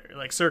each other,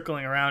 like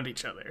circling around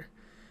each other.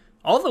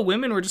 All the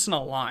women were just in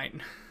a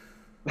line.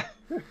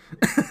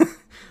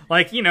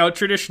 Like, you know,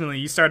 traditionally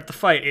you start the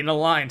fight in a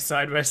line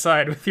side by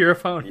side with your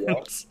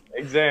opponents.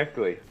 Yep,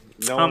 exactly.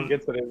 No one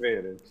gets an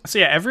advantage. So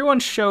yeah, everyone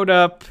showed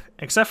up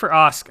except for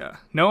Asuka.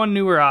 No one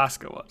knew where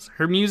Asuka was.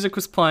 Her music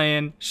was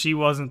playing. She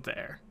wasn't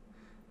there.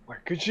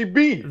 Where could she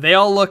be? They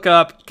all look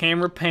up.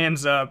 Camera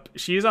pans up.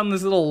 She's on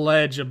this little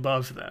ledge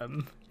above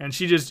them. And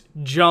she just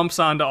jumps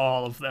onto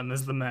all of them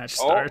as the match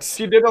starts. Oh,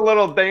 she did a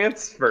little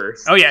dance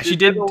first. Oh yeah, she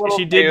did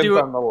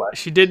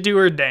do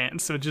her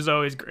dance, which is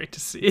always great to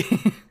see.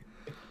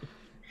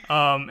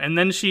 And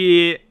then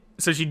she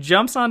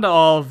jumps onto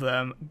all of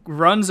them,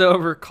 runs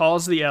over,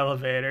 calls the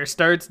elevator,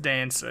 starts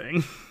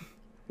dancing,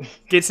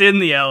 gets in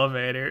the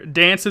elevator,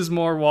 dances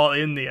more while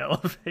in the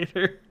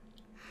elevator.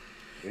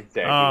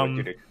 Exactly what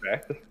you'd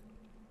expect.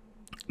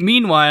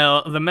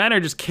 Meanwhile, the men are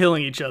just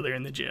killing each other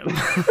in the gym.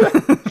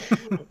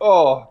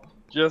 Oh,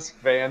 just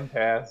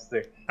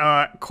fantastic.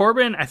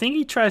 Corbin, I think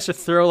he tries to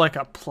throw like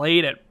a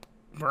plate at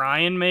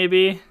Bryan,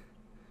 maybe.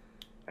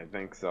 I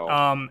think so.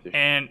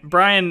 And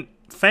Bryan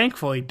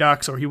thankfully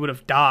ducks, or he would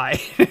have died.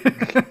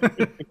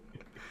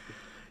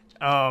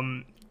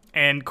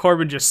 And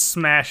Corbin just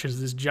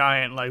smashes this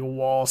giant like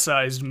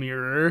wall-sized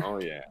mirror. Oh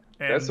yeah.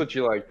 That's what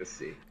you like to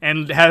see.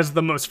 And has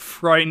the most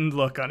frightened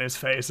look on his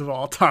face of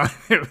all time.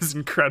 It was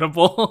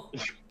incredible.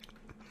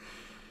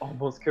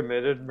 Almost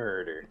committed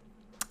murder.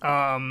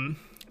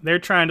 They're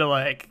trying to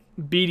like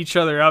beat each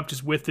other up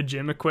just with the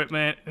gym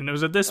equipment. And it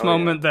was at this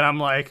moment that I'm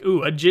like,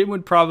 ooh, a gym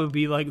would probably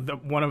be like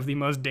one of the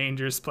most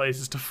dangerous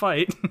places to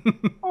fight.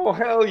 Oh,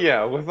 hell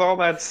yeah. With all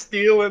that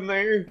steel in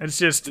there. It's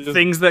just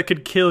things that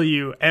could kill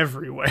you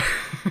everywhere.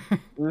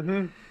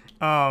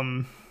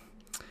 Mm-hmm.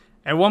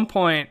 At one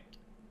point,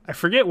 I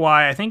forget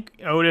why. I think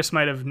Otis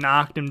might have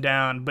knocked him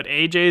down, but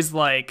AJ's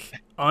like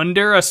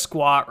under a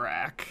squat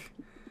rack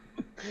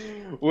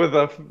with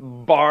a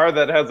bar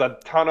that has a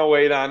ton of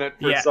weight on it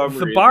for some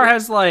reason. The bar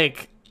has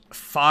like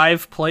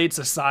 5 plates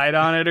a side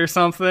on it or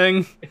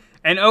something,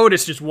 and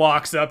Otis just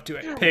walks up to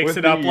it, picks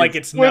it up like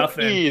it's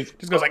nothing,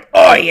 just goes like,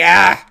 "Oh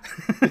yeah,"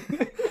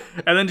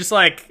 and then just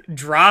like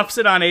drops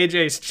it on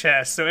AJ's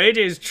chest. So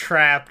AJ's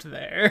trapped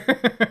there,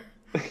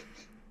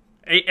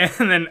 and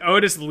then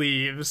Otis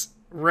leaves.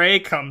 Ray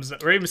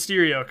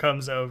Mysterio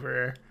comes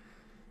over,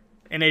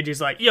 and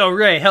AJ's like, "Yo,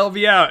 Ray, help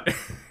me out."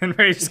 And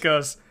Ray just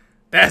goes,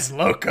 "That's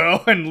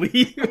loco," and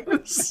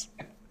leaves.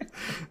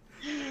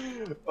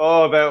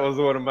 Oh, that was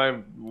one of my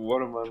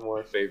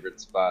more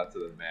favorite spots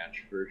of the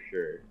match for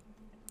sure.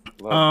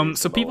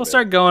 So people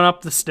start going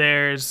up the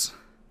stairs.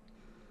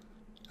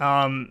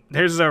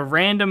 There's a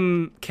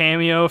random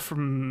cameo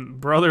from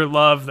Brother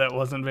Love that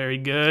wasn't very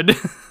good.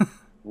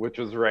 Which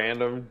was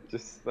random.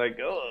 Just like,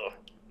 oh,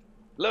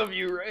 love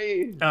you,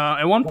 Ray.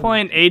 At one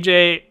point,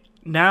 AJ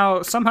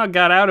now somehow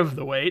got out of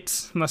the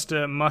weights. Must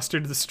have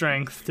mustered the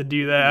strength to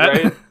do that.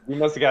 Right? He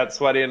must have got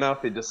sweaty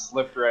enough. He just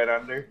slipped right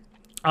under.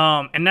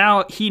 And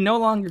now he no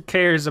longer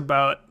cares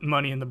about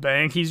Money in the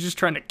Bank. He's just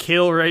trying to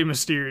kill Rey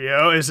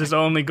Mysterio is his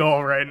only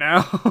goal right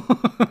now.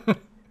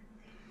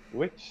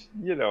 Which,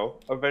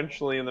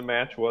 eventually in the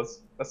match was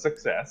a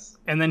success.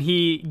 And then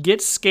he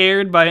gets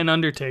scared by an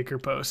Undertaker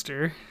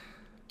poster.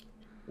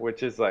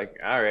 Which is like,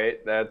 all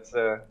right, that's,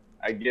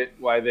 I get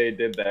why they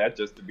did that,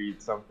 just to be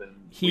something.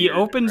 He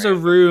opens a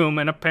room,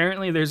 and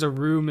apparently there's a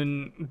room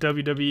in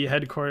WWE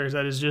headquarters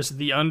that is just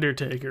the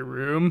Undertaker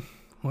room,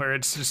 where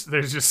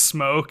there's just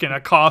smoke and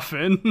a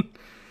coffin.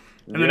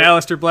 And then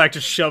Aleister Black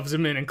just shoves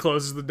him in and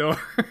closes the door.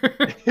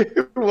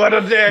 What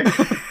a dick.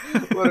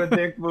 What a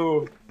dick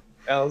move.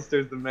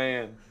 Aleister's the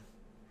man.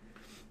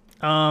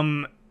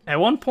 At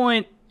one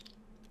point,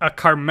 a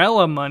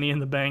Carmella Money in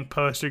the Bank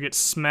poster gets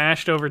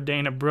smashed over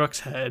Dana Brooke's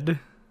head,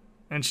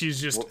 and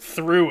she's just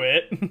through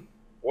it.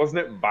 Wasn't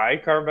it by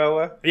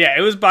Carmella? Yeah,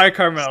 it was by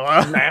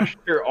Carmella. Smashed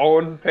her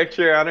own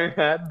picture on her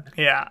head?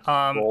 Yeah.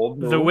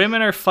 The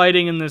women are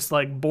fighting in this,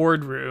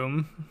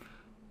 boardroom,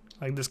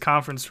 this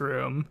conference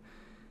room,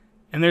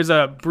 and there's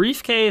a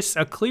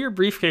clear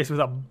briefcase with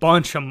a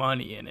bunch of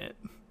money in it.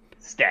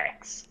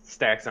 Stacks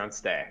on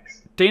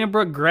stacks. Dana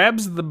Brooke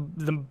grabs the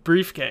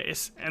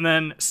briefcase, and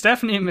then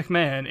Stephanie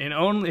McMahon,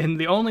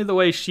 in the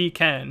way she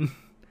can,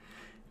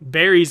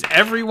 buries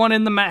everyone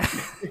in the match.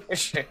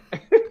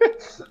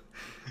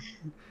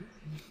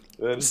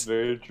 That is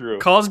very true.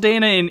 Calls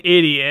Dana an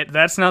idiot.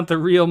 That's not the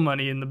real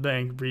Money in the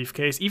Bank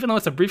briefcase. Even though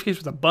it's a briefcase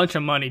with a bunch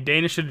of money,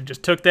 Dana should have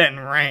just took that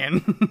and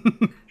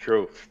ran.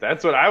 True.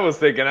 That's what I was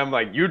thinking. I'm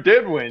like, you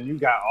did win. You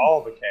got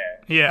all the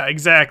cash. Yeah,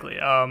 exactly.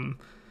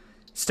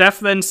 Steph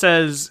then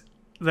says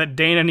that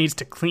Dana needs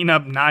to clean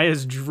up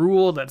Nia's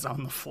drool that's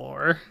on the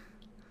floor.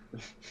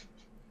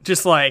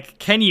 Just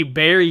can you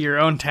bury your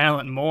own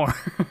talent more?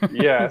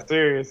 Yeah,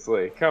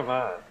 seriously. Come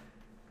on.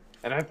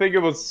 And I think it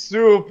was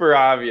super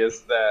obvious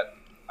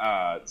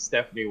that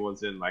Stephanie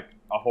was in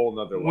a whole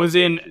nother location. Was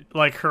in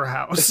her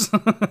house.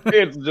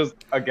 It's just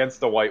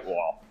against a white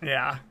wall.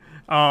 Yeah.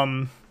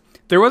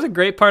 There was a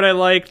great part I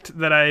liked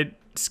that I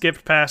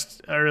skipped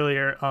past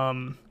earlier.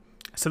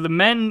 So the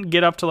men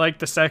get up to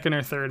the second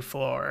or third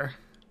floor,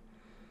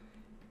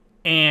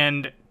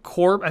 and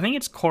I think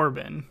it's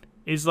Corbin,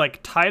 is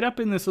tied up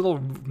in this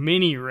little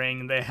mini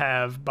ring they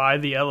have by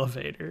the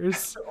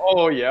elevators.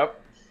 Oh,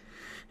 yep.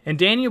 And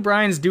Daniel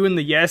Bryan's doing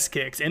the yes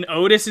kicks, and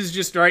Otis is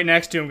just right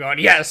next to him going,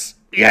 yes,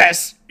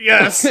 yes,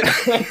 yes.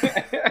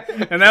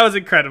 And that was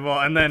incredible.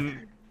 And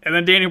then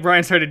Daniel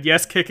Bryan started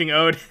yes kicking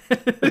Otis.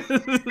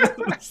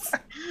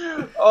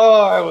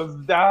 Oh, I was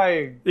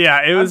dying.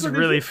 Yeah, it was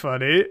really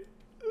funny.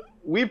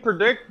 We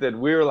predicted,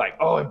 we were like,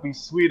 oh, it'd be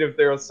sweet if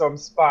there was some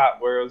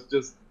spot where it was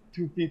just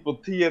two people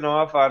teeing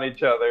off on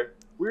each other.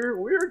 We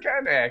were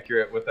kind of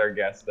accurate with our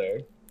guess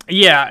there.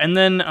 Yeah, and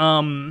then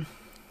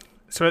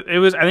so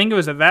I think it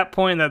was at that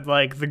point that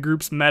the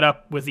groups met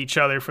up with each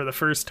other for the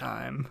first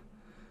time,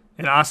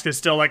 and Asuka's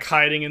still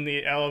hiding in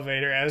the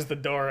elevator as the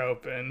door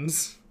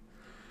opens.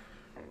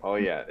 Oh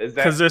yeah,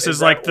 because this is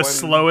the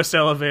slowest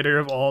elevator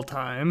of all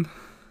time.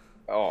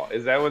 Oh,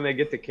 is that when they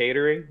get to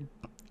catering?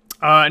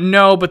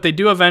 No, but they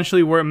do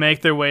eventually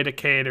make their way to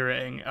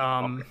catering.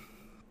 Okay.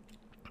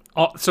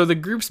 So the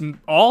groups,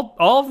 all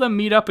of them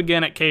meet up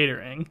again at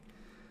catering.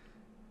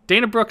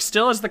 Dana Brooke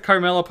still has the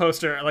Carmella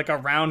poster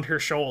around her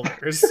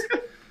shoulders.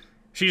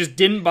 She just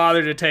didn't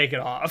bother to take it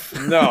off.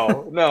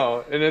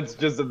 No, and it's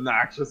just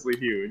obnoxiously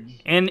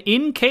huge. And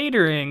in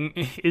catering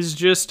is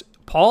just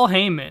Paul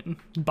Heyman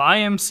by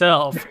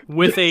himself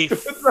with a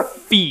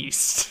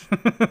feast.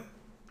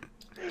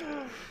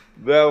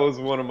 That was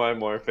one of my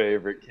more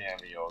favorite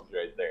cameos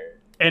right there.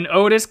 And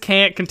Otis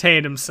can't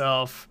contain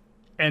himself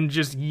and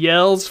just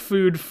yells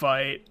food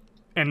fight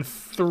and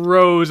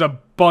throws a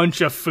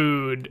bunch of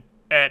food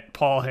at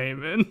Paul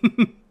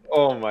Heyman.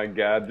 Oh my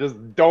god,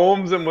 just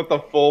domes him with a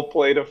full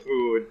plate of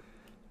food.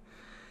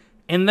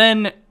 And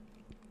then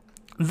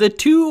the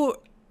two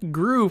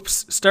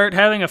groups start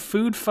having a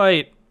food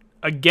fight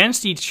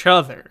against each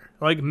other.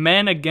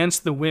 Men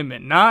against the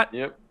women, not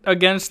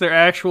against their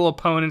actual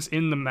opponents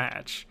in the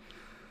match.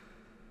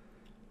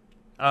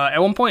 At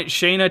one point,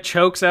 Shayna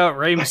chokes out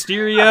Rey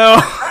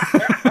Mysterio.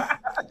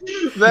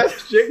 That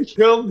shit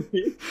killed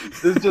me.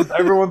 There's just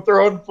everyone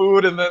throwing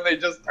food, and then they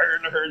just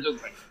turn to her,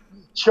 just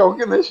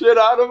choking the shit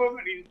out of him,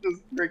 and he's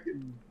just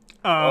freaking.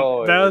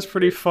 That was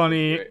pretty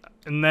funny. Great.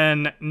 And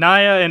then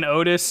Nia and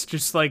Otis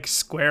just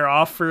square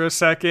off for a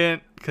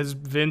second because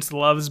Vince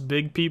loves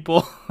big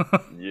people.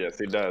 Yes,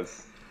 he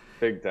does,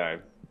 big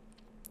time.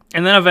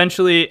 And then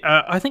eventually,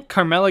 I think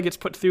Carmella gets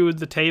put through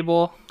the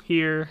table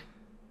here.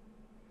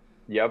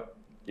 Yep.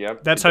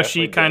 That's how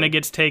she kind of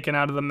gets taken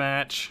out of the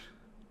match.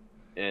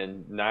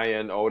 And Nia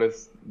and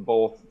Otis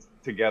both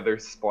together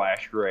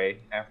splash Ray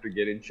after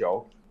getting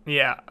choked.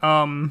 Yeah.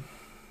 And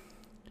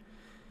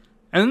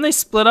then they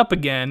split up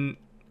again.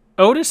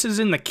 Otis is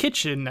in the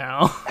kitchen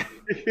now.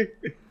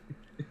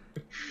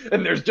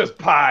 And there's just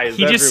pies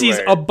He just everywhere.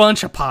 sees a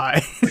bunch of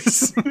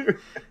pies.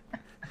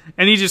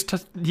 And he just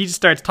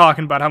starts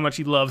talking about how much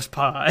he loves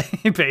pie,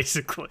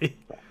 basically.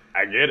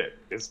 I get it.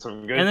 It's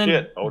some good And then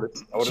shit.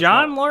 Otis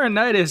John knows.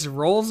 Laurinaitis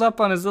rolls up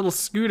on his little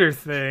scooter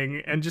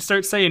thing and just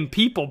starts saying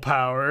people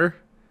power.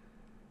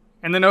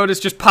 And then Otis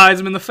just pies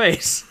him in the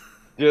face.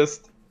 It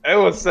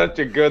was such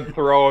a good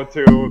throw,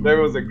 too.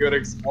 There was a good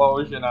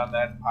explosion on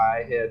that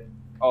pie hit.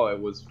 Oh, it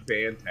was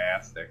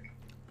fantastic.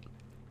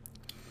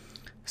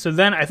 So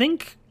then I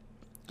think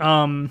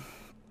Asuka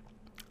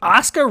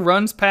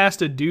runs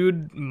past a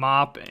dude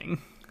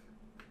mopping.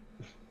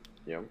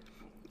 Yep.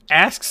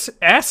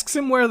 Asks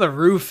him where the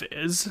roof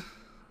is.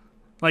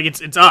 Like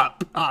it's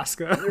up,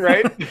 Asuka.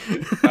 Right?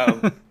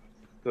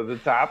 To the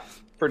top,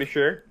 pretty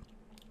sure.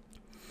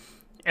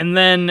 And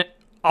then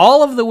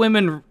all of the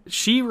women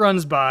she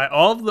runs by,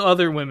 all of the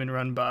other women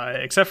run by,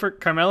 except for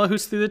Carmella,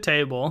 who's through the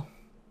table.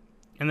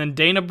 And then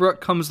Dana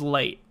Brooke comes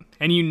late.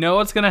 And you know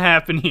what's going to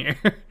happen here.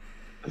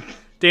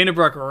 Dana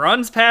Brooke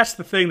runs past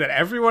the thing that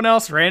everyone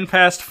else ran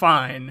past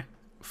fine,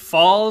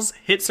 falls,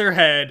 hits her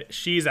head.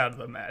 She's out of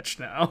the match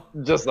now.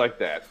 Just like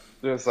that.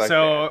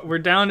 So we're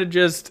down to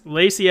just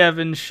Lacey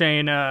Evans,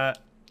 Shayna,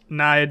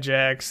 Nia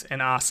Jax, and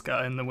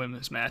Asuka in the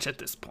women's match at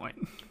this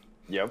point.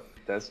 Yep,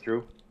 that's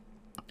true.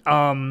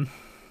 And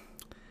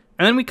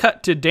then we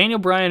cut to Daniel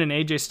Bryan and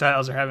AJ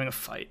Styles are having a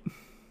fight.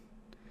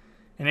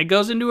 And it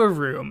goes into a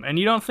room, and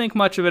you don't think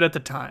much of it at the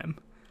time.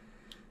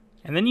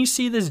 And then you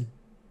see this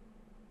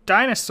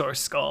dinosaur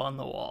skull on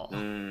the wall.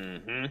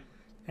 Mm-hmm.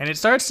 And it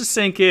starts to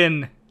sink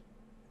in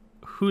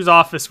whose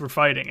office we're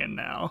fighting in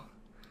now.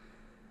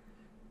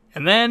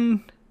 And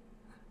then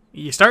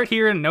you start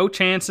hearing No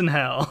Chance in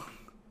Hell.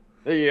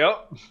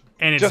 Yep.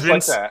 And it's Just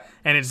Vince, like that.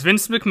 And it's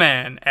Vince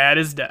McMahon at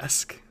his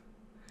desk.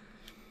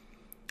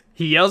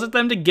 He yells at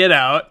them to get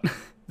out.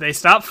 They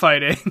stop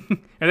fighting.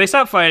 Or they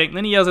stop fighting,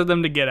 then he yells at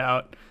them to get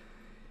out.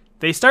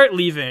 They start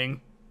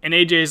leaving, and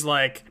AJ's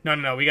like,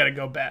 no, we gotta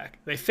go back.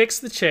 They fix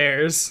the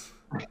chairs.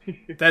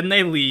 Then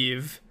they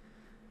leave.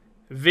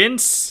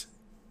 Vince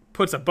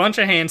puts a bunch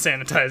of hand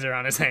sanitizer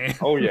on his hands.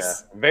 Oh, yeah.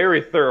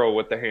 Very thorough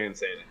with the hand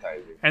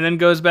sanitizer. And then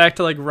goes back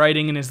to, like,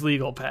 writing in his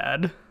legal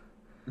pad.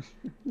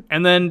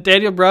 And then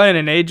Daniel Bryan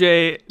and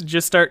AJ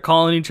just start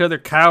calling each other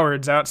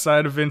cowards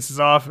outside of Vince's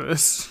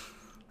office.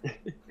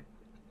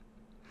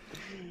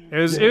 It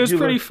was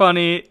pretty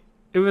funny.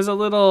 It was a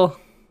little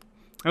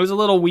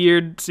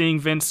weird seeing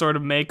Vince sort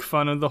of make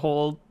fun of the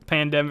whole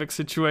pandemic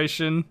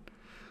situation.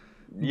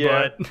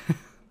 Yeah.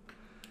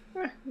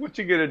 But what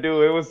you gonna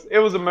do? It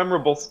was a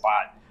memorable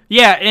spot.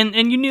 yeah,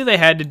 and you knew they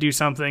had to do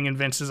something in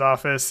Vince's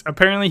office.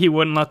 Apparently he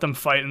wouldn't let them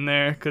fight in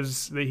there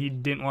because he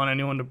didn't want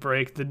anyone to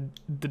break the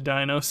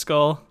dino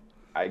skull.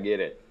 I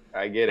get it.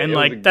 And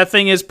like that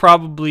thing is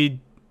probably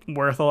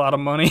worth a lot of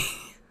money.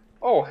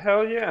 Oh,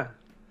 hell yeah.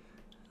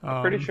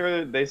 I'm pretty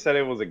sure they said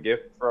it was a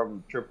gift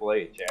from Triple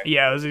H, actually.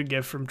 Yeah, it was a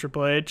gift from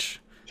Triple H.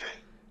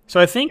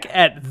 So I think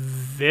at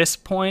this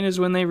point is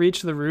when they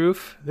reach the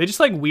roof. They just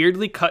like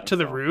weirdly cut to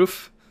the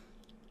roof.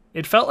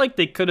 It felt like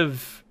they could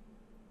have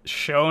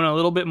shown a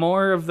little bit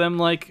more of them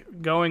like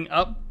going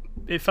up.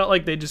 It felt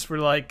like they just were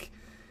like,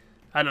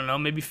 I don't know,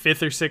 maybe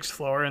 5th or 6th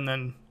floor and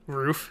then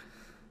roof.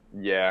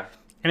 Yeah.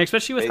 And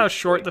especially with how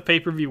short the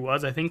pay-per-view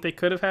was, I think they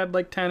could have had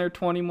like 10 or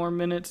 20 more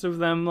minutes of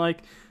them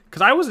like,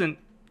 because I wasn't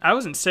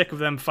sick of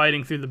them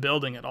fighting through the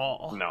building at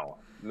all. No,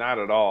 not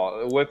at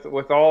all.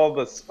 With all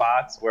the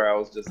spots where I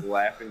was just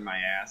laughing my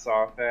ass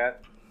off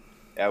at,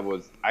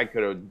 I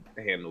could have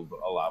handled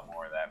a lot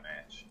more of that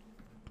match.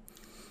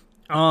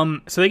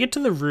 So they get to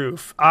the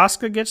roof.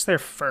 Asuka gets there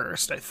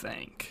first, I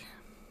think.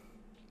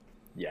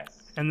 Yes.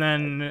 And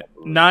then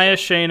Nia,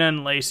 Shayna,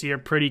 and Lacey are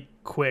pretty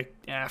quick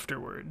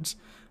afterwards.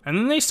 And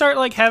then they start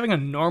like having a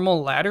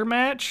normal ladder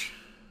match,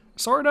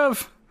 sort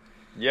of.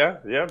 Yeah,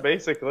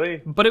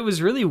 basically. But it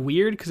was really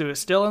weird because it was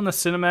still in the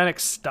cinematic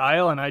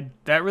style, and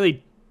that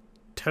really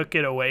took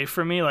it away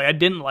from me. Like I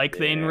didn't like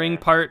the in-ring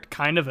part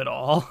kind of at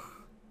all.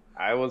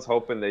 I was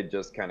hoping they'd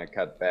just kind of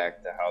cut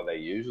back to how they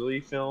usually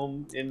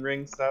film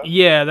in-ring stuff.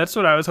 Yeah, that's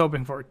what I was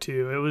hoping for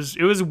too. It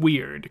was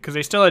weird because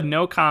they still had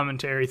no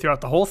commentary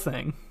throughout the whole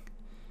thing.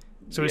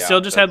 So we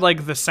still just had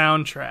like the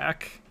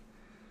soundtrack.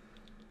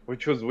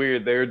 Which was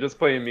weird. They were just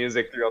playing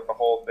music throughout the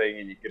whole thing,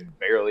 and you could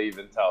barely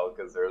even tell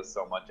because there was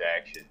so much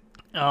action.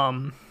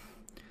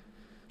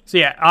 So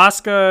yeah,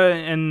 Asuka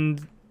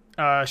and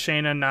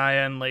Shayna,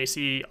 Nia, and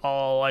Lacey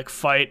all like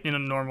fight in a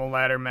normal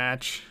ladder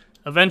match.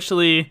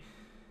 Eventually,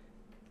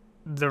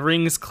 the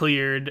ring's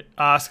cleared.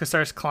 Asuka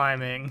starts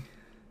climbing.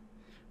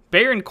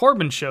 Baron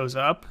Corbin shows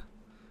up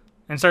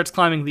and starts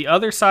climbing the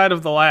other side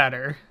of the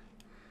ladder.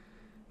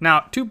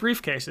 Now, 2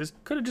 briefcases.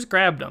 Could have just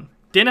grabbed them.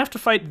 Didn't have to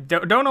fight.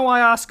 Don't know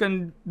why Asuka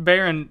and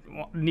Baron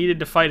needed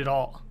to fight at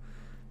all.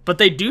 But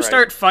they do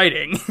start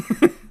fighting.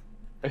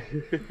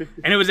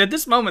 And it was at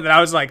this moment that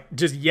I was like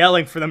just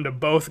yelling for them to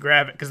both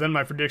grab it, because then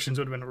my predictions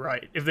would have been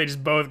right if they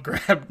just both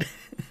grabbed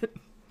it.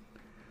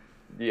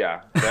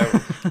 Yeah,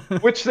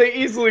 which they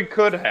easily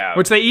could have.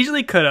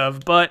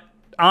 But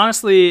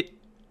honestly,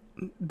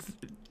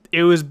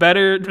 it was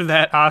better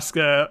that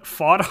Asuka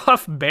fought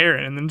off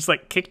Baron and then just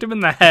like kicked him in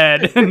the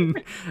head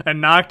and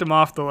knocked him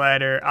off the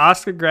ladder.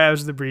 Asuka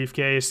grabs the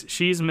briefcase.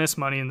 She's Miss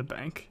Money in the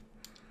Bank.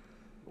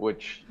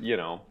 Which,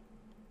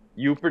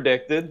 you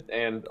predicted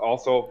and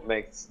also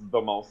makes the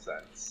most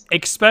sense.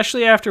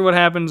 Especially after what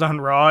happens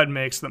on Raw, it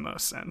makes the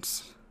most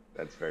sense.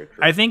 That's very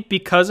true. I think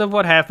because of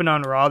what happened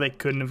on Raw, they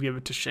couldn't have given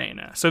it to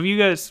Shayna. So if you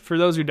guys, for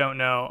those who don't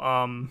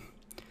know,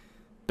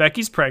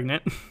 Becky's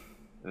pregnant.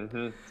 Mm-hmm.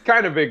 It's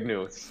kind of big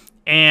news.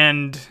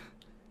 And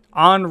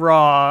on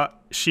Raw,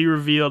 she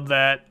revealed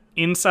that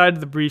inside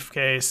the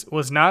briefcase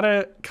was not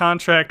a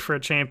contract for a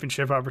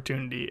championship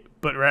opportunity,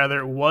 but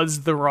rather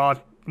was the Raw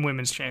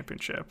Women's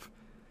Championship.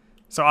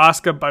 So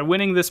Asuka, by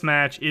winning this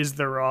match, is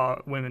the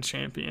Raw Women's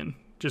Champion.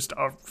 Just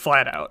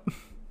flat out.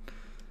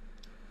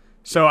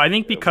 So I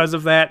think because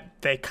of that,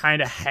 they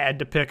kind of had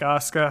to pick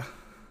Asuka.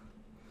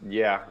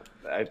 Yeah,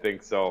 I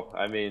think so.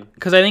 I mean,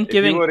 because I think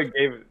if you would have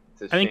gave it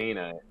to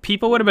Shayna,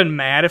 people would have been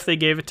mad if they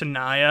gave it to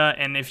Nia.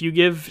 And if you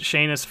give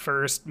Shayna's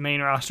first main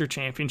roster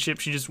championship,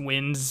 she just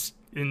wins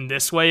in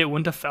this way, it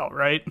wouldn't have felt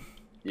right.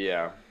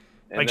 Yeah,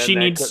 and like she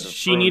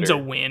needs a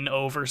win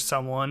over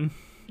someone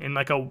in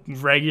like a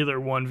regular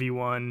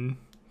 1v1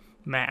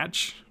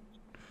 match.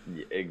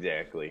 Yeah,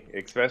 exactly,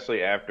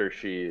 especially after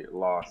she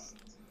lost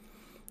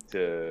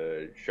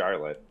to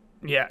Charlotte.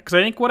 Yeah, because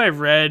I think what I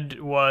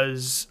read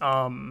was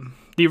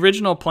the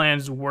original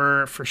plans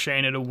were for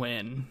Shayna to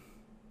win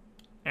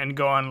and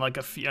go on like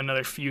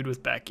another feud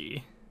with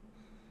Becky.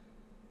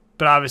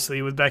 But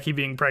obviously, with Becky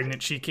being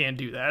pregnant, she can't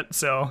do that.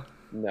 So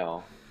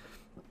no.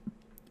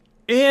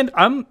 And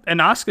an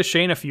Asuka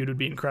Shayna feud would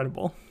be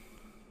incredible.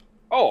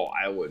 Oh,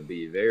 I would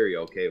be very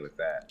okay with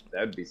that.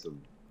 That'd be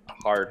some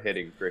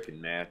hard-hitting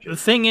freaking matches. The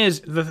thing is,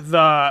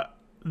 the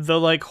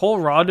like whole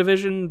Raw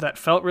division that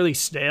felt really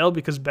stale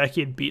because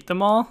Becky had beat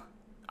them all.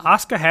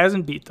 Asuka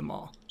hasn't beat them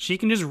all. She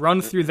can just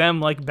run through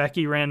them like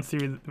Becky ran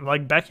through them,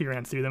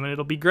 and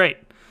it'll be great.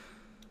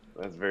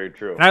 That's very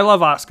true. And I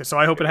love Asuka, so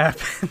I hope it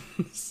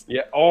happens.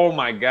 Yeah. Oh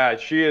my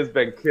God, she has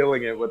been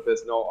killing it with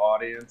this no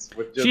audience,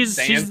 with just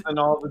dancing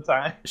all the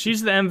time.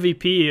 She's the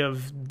MVP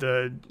of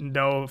the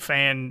no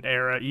fan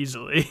era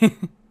easily.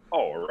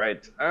 Oh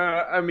right.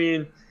 I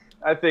mean,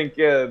 I think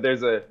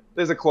there's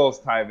a close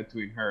tie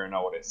between her and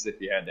Otis, if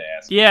you had to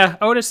ask. Yeah,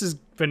 Otis has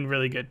been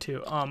really good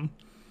too.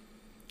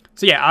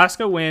 So yeah,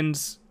 Asuka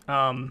wins,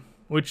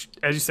 which,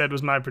 as you said,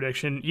 was my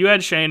prediction. You had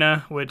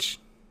Shayna, which,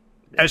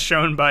 as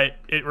shown by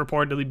it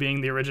reportedly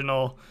being the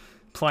original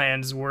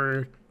plans,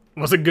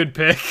 was a good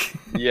pick.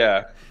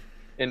 Yeah,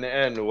 in the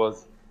end,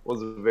 was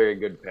a very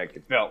good pick.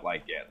 It felt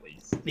like it, at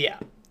least. Yeah.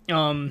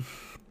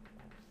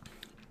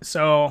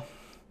 So,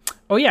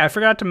 oh yeah, I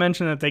forgot to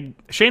mention that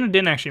Shayna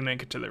didn't actually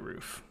make it to the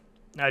roof.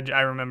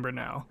 I remember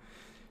now.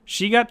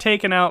 She got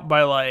taken out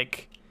by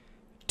like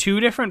 2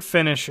 different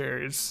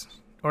finishers,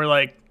 or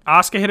like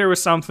Asuka hit her with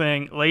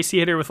something, Lacey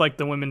hit her with like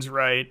the women's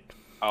right.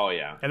 Oh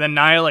yeah. And then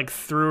Nia like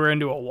threw her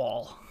into a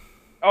wall.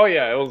 Oh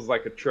yeah, it was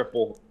like a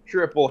triple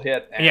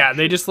hit action. Yeah,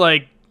 they just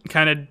like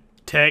kind of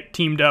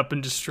teamed up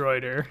and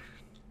destroyed her.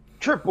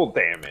 Triple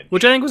damage.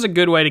 Which I think was a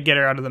good way to get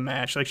her out of the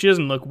match. Like, she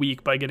doesn't look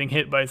weak by getting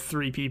hit by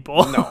 3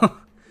 people. No.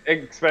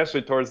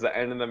 Especially towards the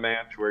end of the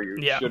match where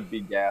you should be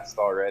gassed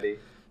already.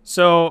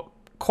 So,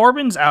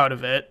 Corbin's out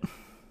of it.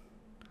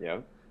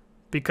 Yeah.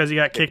 Because he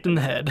got kicked in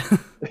the head.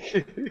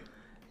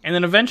 And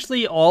then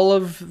eventually all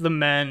of the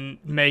men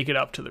make it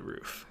up to the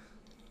roof.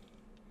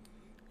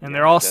 And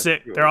they're all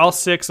sick. They're all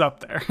 6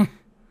 up there.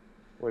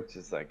 Which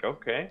is like,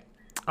 okay.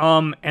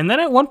 And then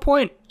at one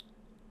point,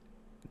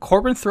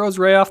 Corbin throws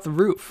Ray off the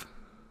roof.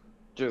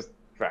 Just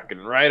fucking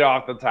right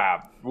off the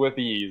top with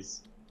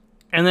ease.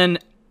 And then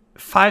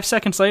 5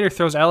 seconds later,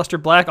 throws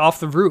Aleister Black off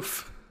the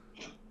roof.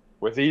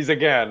 With ease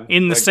again.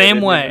 In the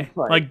same way.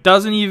 Like,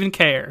 doesn't even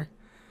care.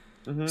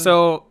 Mm-hmm.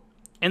 So,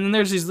 and then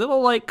there's these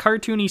little, like,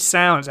 cartoony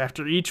sounds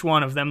after each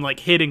one of them, like,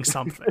 hitting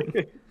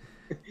something.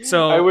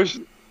 So I wish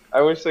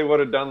they would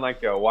have done,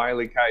 like, a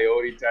Wile E.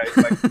 Coyote type,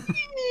 like...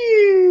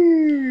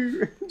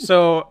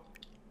 So,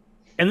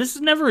 and this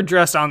is never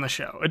addressed on the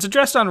show. It's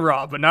addressed on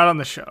Raw, but not on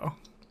the show.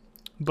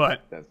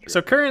 But,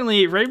 so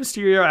currently, Rey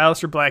Mysterio,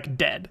 Aleister Black,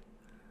 dead.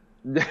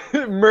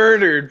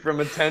 Murdered from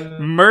a 10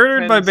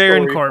 Murdered by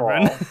Baron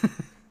Corbin.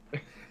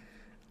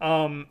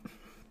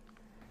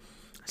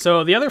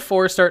 So the other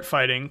 4 start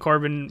fighting: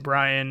 Corbin,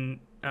 Bryan,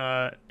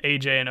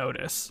 AJ, and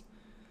Otis.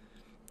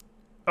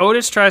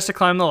 Otis tries to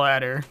climb the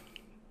ladder.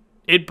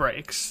 It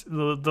breaks.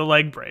 The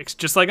leg breaks,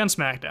 just like on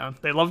SmackDown.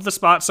 They loved the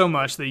spot so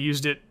much they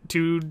used it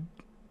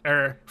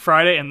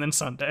Friday and then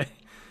Sunday.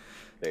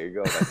 There you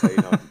go. That's how you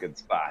know it's a good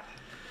spot.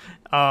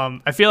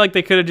 I feel like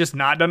they could have just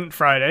not done it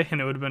Friday,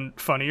 and it would have been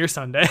funnier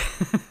Sunday.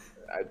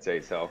 I'd say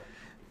so.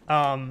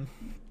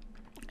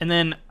 And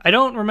then I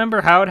don't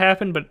remember how it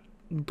happened, but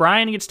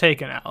Bryan gets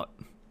taken out,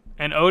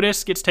 And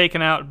Otis gets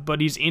taken out,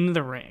 but he's in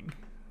the ring,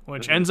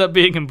 which ends up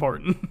being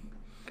important.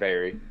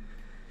 Very.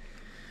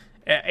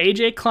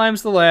 AJ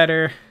climbs the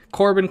ladder.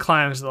 Corbin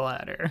climbs the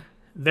ladder.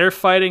 They're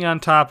fighting on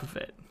top of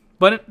it.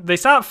 But they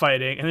stop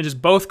fighting, and they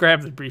just both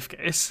grab the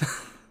briefcase.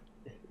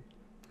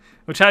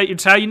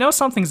 It's how you know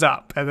something's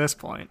up at this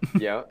point.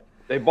 Yeah.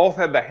 They both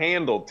had the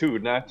handle, too,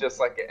 not just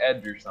like an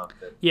edge or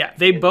something. Yeah,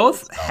 they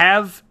both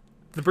have...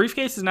 The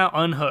briefcase is now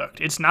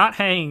unhooked. It's not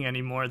hanging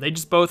anymore. They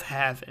just both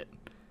have it.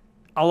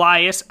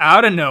 Elias,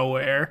 out of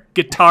nowhere,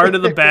 guitar to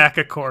the back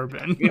of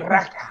Corbin.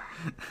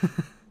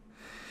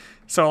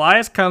 So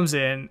Elias comes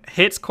in,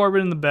 hits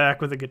Corbin in the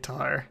back with a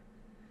guitar.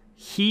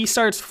 He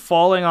starts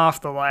falling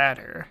off the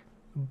ladder.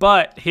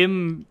 But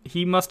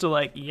he must have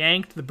like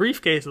yanked the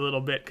briefcase a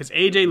little bit because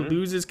AJ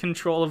loses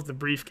control of the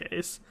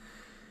briefcase.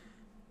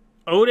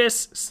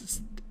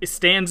 Otis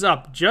stands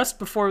up just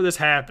before this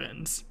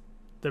happens.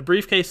 The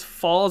briefcase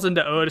falls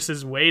into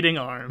Otis's waiting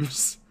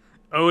arms.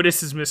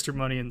 Otis is Mr.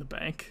 Money in the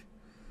Bank.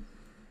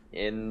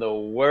 And the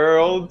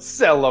world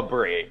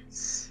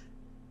celebrates.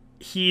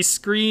 He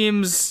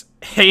screams,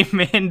 "Hey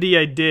Mandy,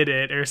 I did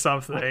it," or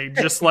something,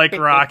 just like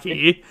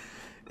Rocky.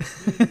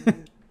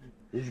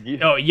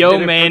 Oh, yo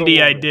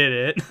Mandy, I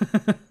did it.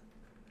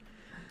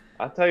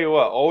 I'll tell you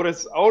what,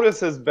 Otis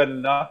has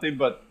been nothing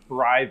but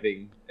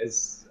thriving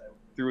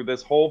through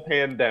this whole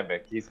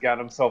pandemic. He's got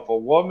himself a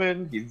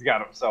woman. He's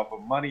got himself a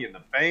Money in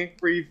the Bank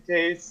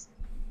briefcase.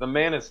 The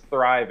man is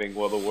thriving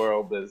while the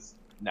world is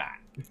not.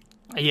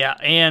 Yeah,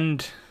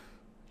 and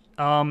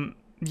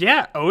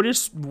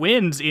Otis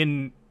wins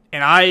and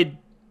I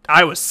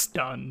was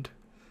stunned.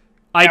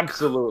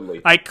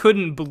 Absolutely. I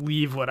couldn't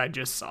believe what I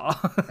just saw.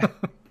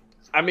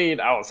 I mean,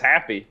 I was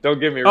happy. Don't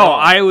get me wrong. Oh,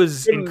 I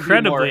was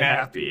incredibly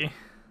happy.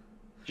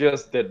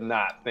 Just did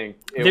not think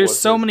There's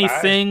so many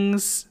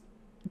things,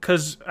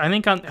 because I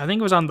think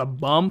it was on The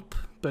Bump,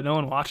 but no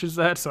one watches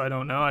that, so I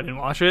don't know. I didn't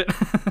watch it.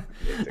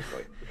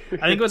 Basically.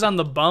 I think it was on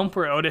The Bump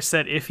where Otis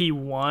said if he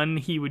won,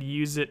 he would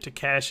use it to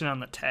cash in on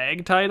the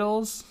tag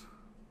titles.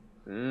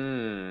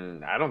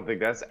 I don't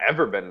think that's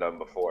ever been done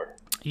before.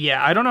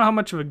 Yeah, I don't know how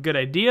much of a good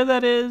idea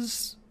that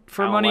is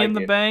for Money in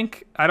the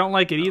Bank. I don't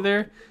like it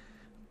either,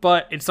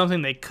 but it's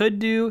something they could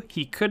do.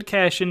 He could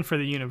cash in for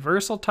the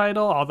Universal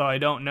title, although I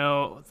don't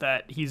know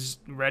that he's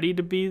ready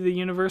to be the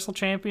Universal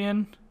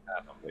Champion.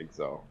 I don't think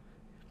so.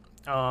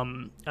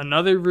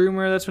 Another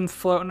rumor that's been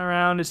floating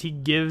around is he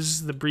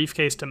gives the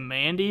briefcase to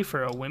Mandy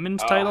for a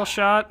women's title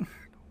shot,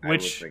 I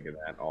was thinking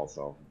that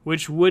also.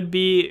 Which would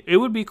be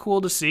cool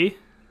to see.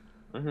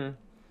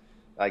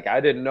 Like,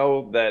 I didn't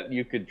know that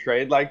you could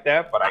trade like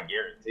that, but I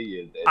guarantee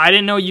you. I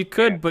didn't know you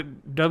could,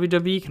 but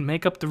WWE can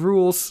make up the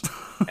rules.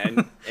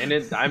 and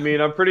I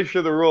mean, I'm pretty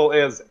sure the rule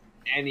is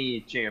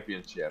any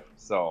championship.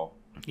 So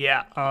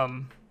yeah,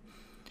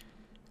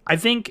 I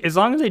think as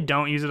long as they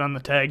don't use it on the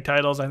tag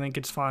titles, I think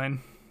it's fine.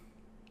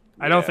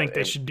 I don't think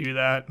they should do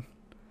that.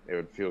 It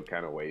would feel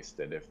kind of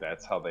wasted if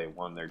that's how they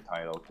won their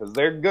title, because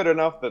they're good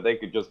enough that they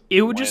could just.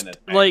 It would just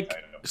like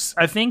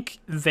I think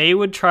they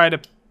would try to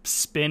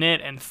spin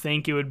it and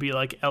think it would be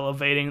like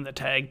elevating the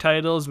tag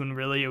titles when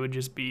really it would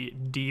just be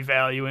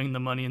devaluing the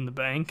Money in the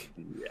Bank.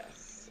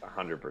 Yes,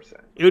 100%.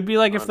 It would be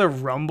like if the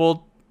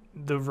Rumble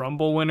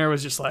winner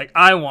was just like,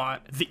 I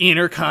want the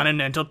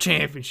Intercontinental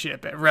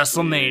Championship at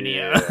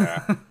WrestleMania.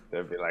 Yeah,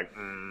 they'd be like,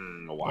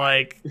 why?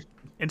 Like,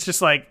 it's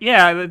just like,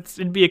 yeah,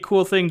 it'd be a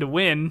cool thing to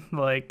win,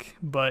 like,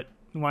 but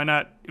why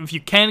not? If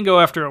you can go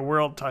after a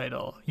world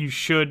title, you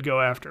should go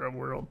after a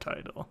world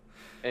title.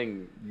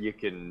 And you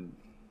can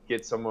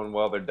get someone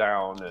while they're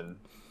down and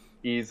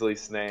easily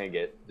snag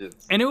it.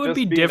 And it would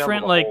be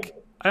different. Like,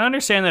 I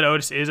understand that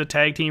Otis is a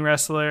tag team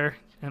wrestler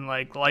and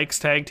like likes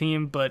tag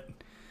team, but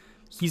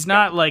he's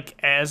not like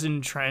as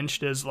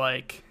entrenched as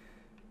like.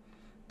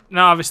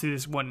 Now, obviously,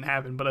 this wouldn't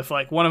happen, but if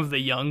like one of the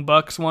Young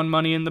Bucks won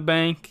Money in the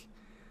Bank,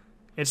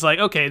 it's like,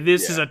 okay,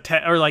 this is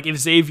or like if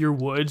Xavier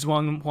Woods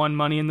won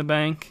Money in the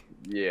Bank.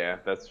 Yeah,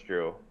 that's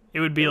true. It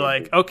would be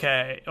like,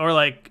 okay, or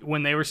like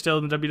when they were still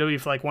in the WWE,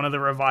 if like one of the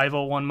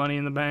Revival won Money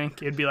in the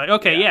Bank, it'd be like,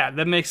 okay, yeah,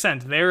 that makes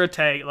sense. They're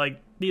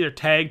these are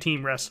tag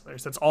team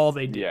wrestlers. That's all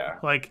they do. Yeah.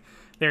 Like,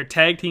 they're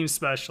tag team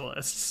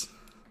specialists.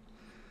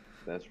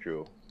 That's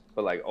true.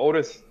 But like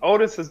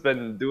Otis has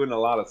been doing a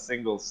lot of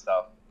single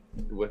stuff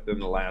within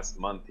the last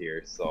month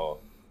here, so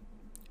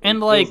it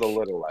feels a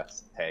little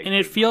less tag. And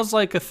it feels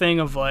like a thing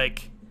of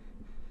like,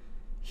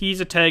 he's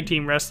a tag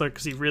team wrestler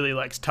because he really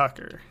likes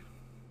Tucker.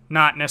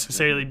 Not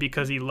necessarily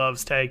because he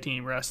loves tag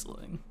team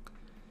wrestling.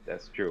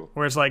 That's true.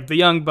 Whereas, like, the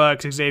Young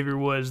Bucks, Xavier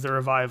Woods, the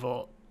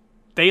Revival,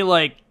 they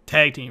like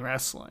tag team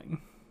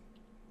wrestling.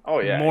 Oh,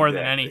 yeah. More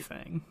than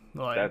anything.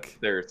 Like, that's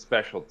their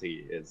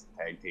specialty, is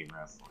tag team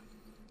wrestling.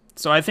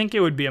 So I think it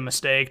would be a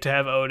mistake to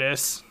have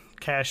Otis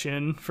cash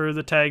in for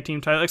the tag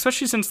team title,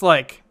 especially since,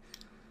 like,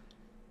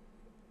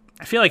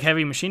 I feel like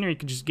Heavy Machinery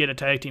could just get a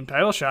tag team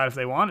title shot if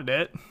they wanted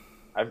it.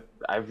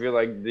 I feel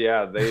like,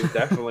 yeah, they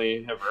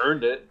definitely have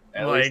earned it.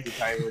 At least a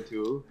time or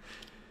two.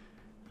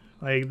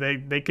 Like,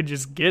 they could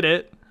just get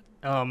it.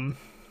 So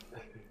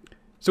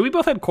we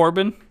both had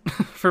Corbin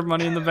for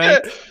Money in the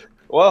Bank.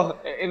 Well,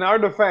 in our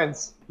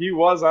defense, he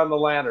was on the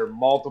ladder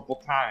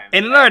multiple times.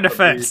 And in our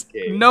defense,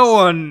 no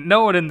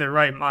one in their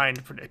right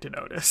mind predicted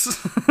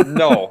Otis.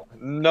 No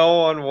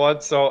one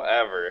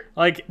whatsoever.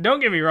 Like, don't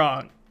get me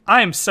wrong.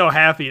 I am so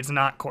happy it's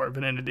not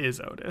Corbin and it is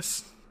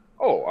Otis.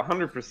 Oh,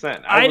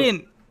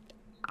 100%.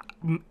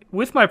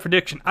 With my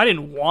prediction, I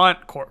didn't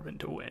want Corbin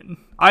to win.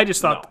 I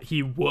just thought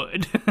he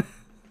would.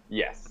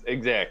 Yes,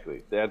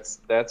 exactly. That's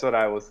what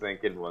I was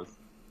thinking was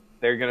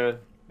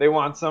they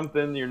want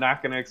something you're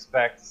not gonna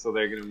expect, so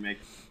they're gonna make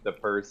the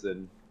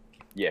person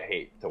you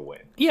hate to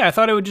win. Yeah, I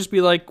thought it would just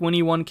be like when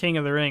he won King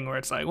of the Ring, where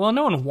it's like, well,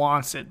 no one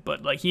wants it,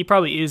 but like he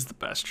probably is the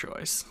best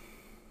choice.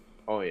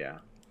 Oh yeah,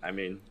 I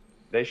mean,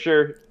 they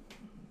sure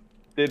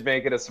did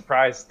make it a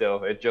surprise.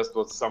 Still, it just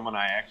was someone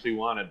I actually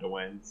wanted to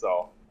win,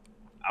 so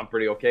I'm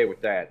pretty okay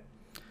with that.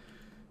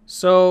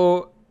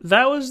 So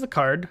that was the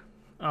card.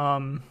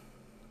 I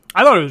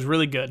thought it was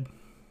really good.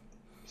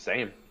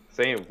 Same.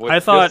 With I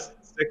thought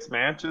just 6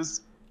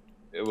 matches,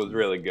 it was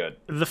really good.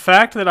 The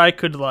fact that I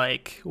could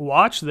like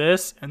watch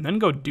this and then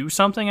go do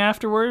something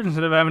afterwards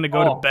instead of having to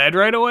go to bed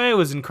right away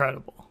was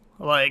incredible.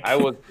 Like I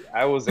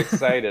was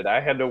excited.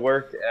 I had to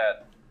work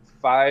at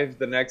 5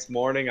 the next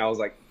morning. I was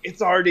like,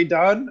 it's already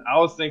done. I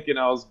was thinking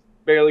I was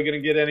barely gonna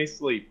get any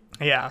sleep.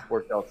 Yeah,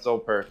 worked out so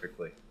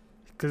perfectly.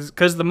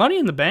 Because the Money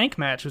in the Bank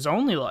match was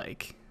only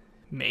like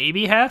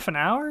maybe half an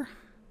hour.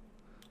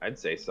 I'd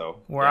say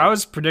so. Where I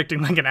was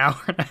predicting like an hour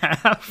and a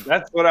half.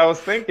 That's what I was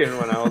thinking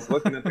when I was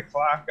looking at the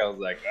clock. I was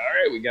like, all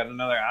right, we got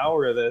another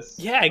hour of this.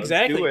 Yeah,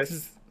 exactly.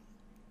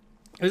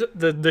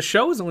 The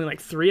show was only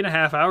like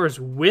 3.5 hours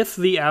with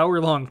the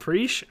hour-long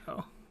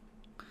pre-show.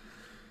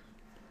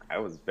 I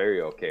was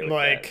very okay with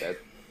that.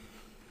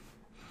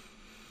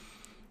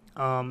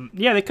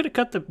 Yeah, they could have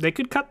cut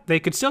they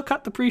could still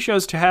cut the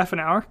pre-shows to half an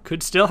hour.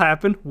 Could still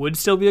happen. Would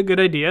still be a good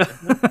idea.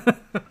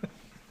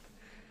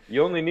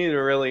 You only need to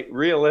really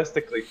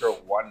realistically throw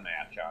one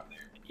match on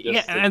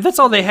there. And that's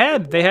all they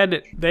had. They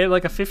had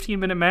like a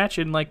 15-minute match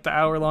in like the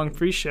hour-long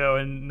pre-show,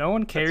 and no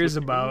one cares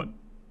about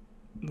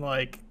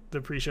like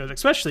the pre-shows,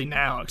 especially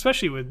now,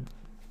 especially with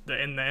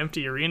in the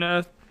empty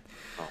arena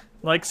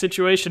like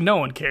situation. No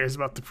one cares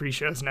about the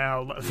pre-shows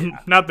now. Yeah.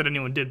 Not that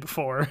anyone did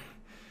before.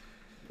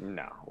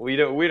 No, we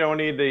don't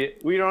need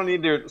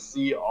to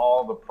see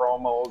all the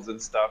promos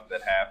and stuff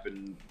that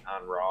happened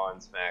on Raw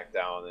and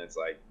SmackDown. It's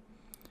like,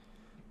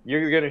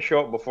 you're gonna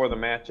show up before the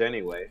match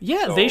anyway.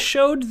 Yeah, so. They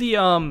showed the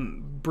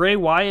Bray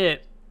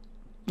Wyatt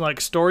like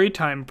story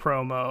time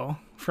promo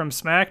from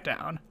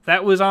SmackDown.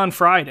 That was on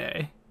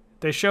Friday.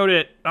 They showed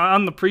it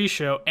on the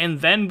pre-show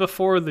and then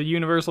before the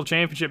Universal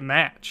Championship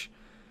match.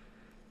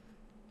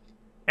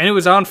 And it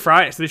was on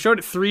Friday, so they showed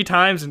it 3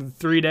 times in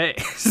 3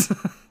 days.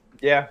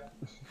 Yeah.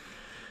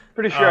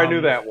 Pretty sure I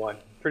knew that one.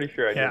 Pretty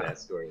sure I knew that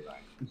storyline.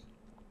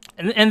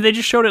 And they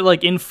just showed it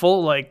like in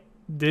full, like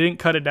they didn't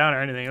cut it down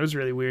or anything. It was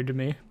really weird to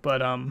me,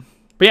 but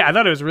yeah, I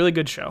thought it was a really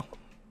good show.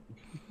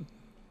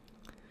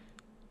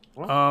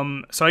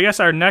 So I guess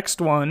our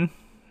next one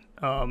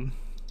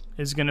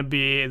is going to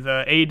be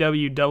the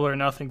AEW Double or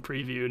Nothing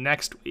preview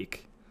next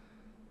week.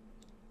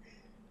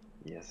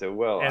 Yes, it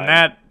will.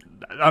 And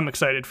I'm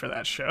excited for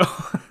that show.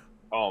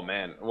 Oh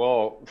man,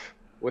 well,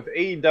 with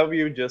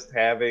AEW just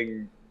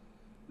having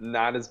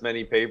not as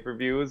many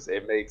pay-per-views,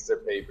 it makes their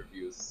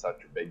pay-per-views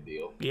such a big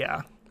deal.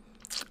 Yeah.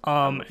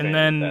 And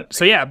then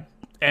so yeah,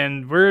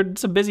 and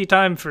it's a busy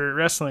time for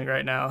wrestling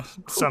right now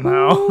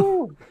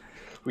somehow.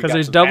 Because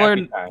there's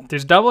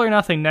Double or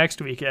Nothing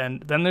next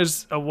weekend, then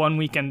there's a 1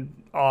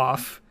 weekend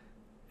off,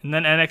 and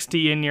then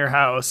NXT in your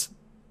house,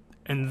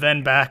 and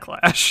then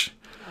Backlash.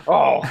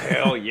 Oh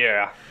hell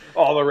yeah.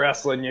 All the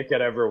wrestling you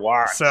could ever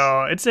watch.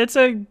 So it's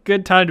a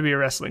good time to be a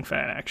wrestling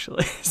fan,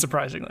 actually,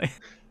 surprisingly.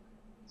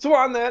 So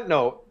on that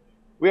note,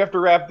 we have to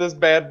wrap this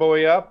bad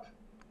boy up.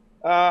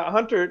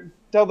 Hunter,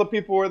 tell the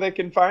people where they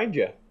can find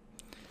you.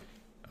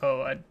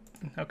 Oh,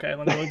 okay,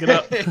 let me look it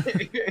up.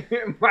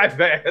 My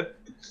bad.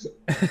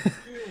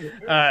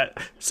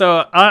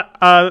 So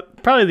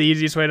probably the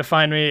easiest way to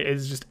find me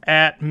is just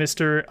at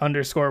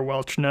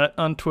Mr_Welchnut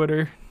on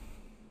Twitter.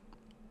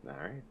 All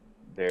right,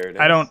 there it is.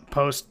 I don't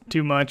post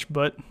too much,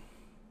 but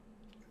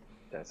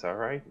that's all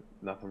right.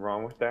 Nothing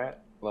wrong with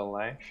that. Little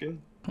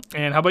action.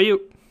 And how about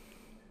you?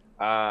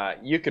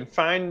 You can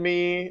find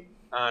me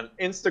on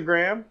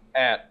Instagram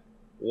at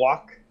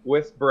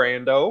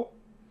WalkWithBrando.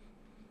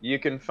 You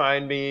can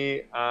find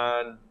me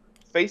on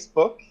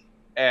Facebook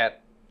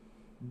at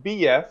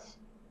BF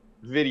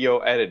Video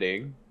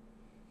Editing.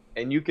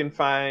 And you can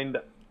find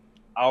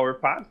our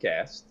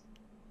podcast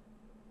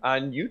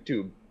on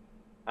YouTube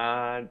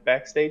on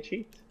Backstage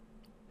Heat.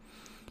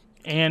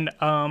 And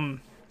we're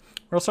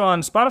also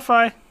on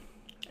Spotify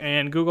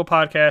and Google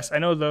Podcasts. I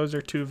know those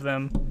are 2 of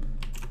them.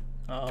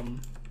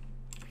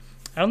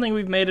 I don't think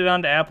we've made it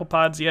onto Apple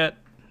Pods yet.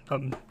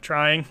 I'm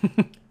trying.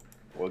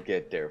 We'll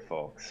get there,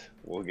 folks.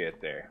 We'll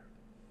get there.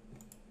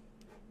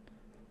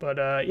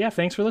 But yeah,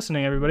 thanks for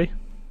listening, everybody.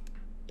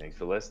 Thanks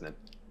for listening.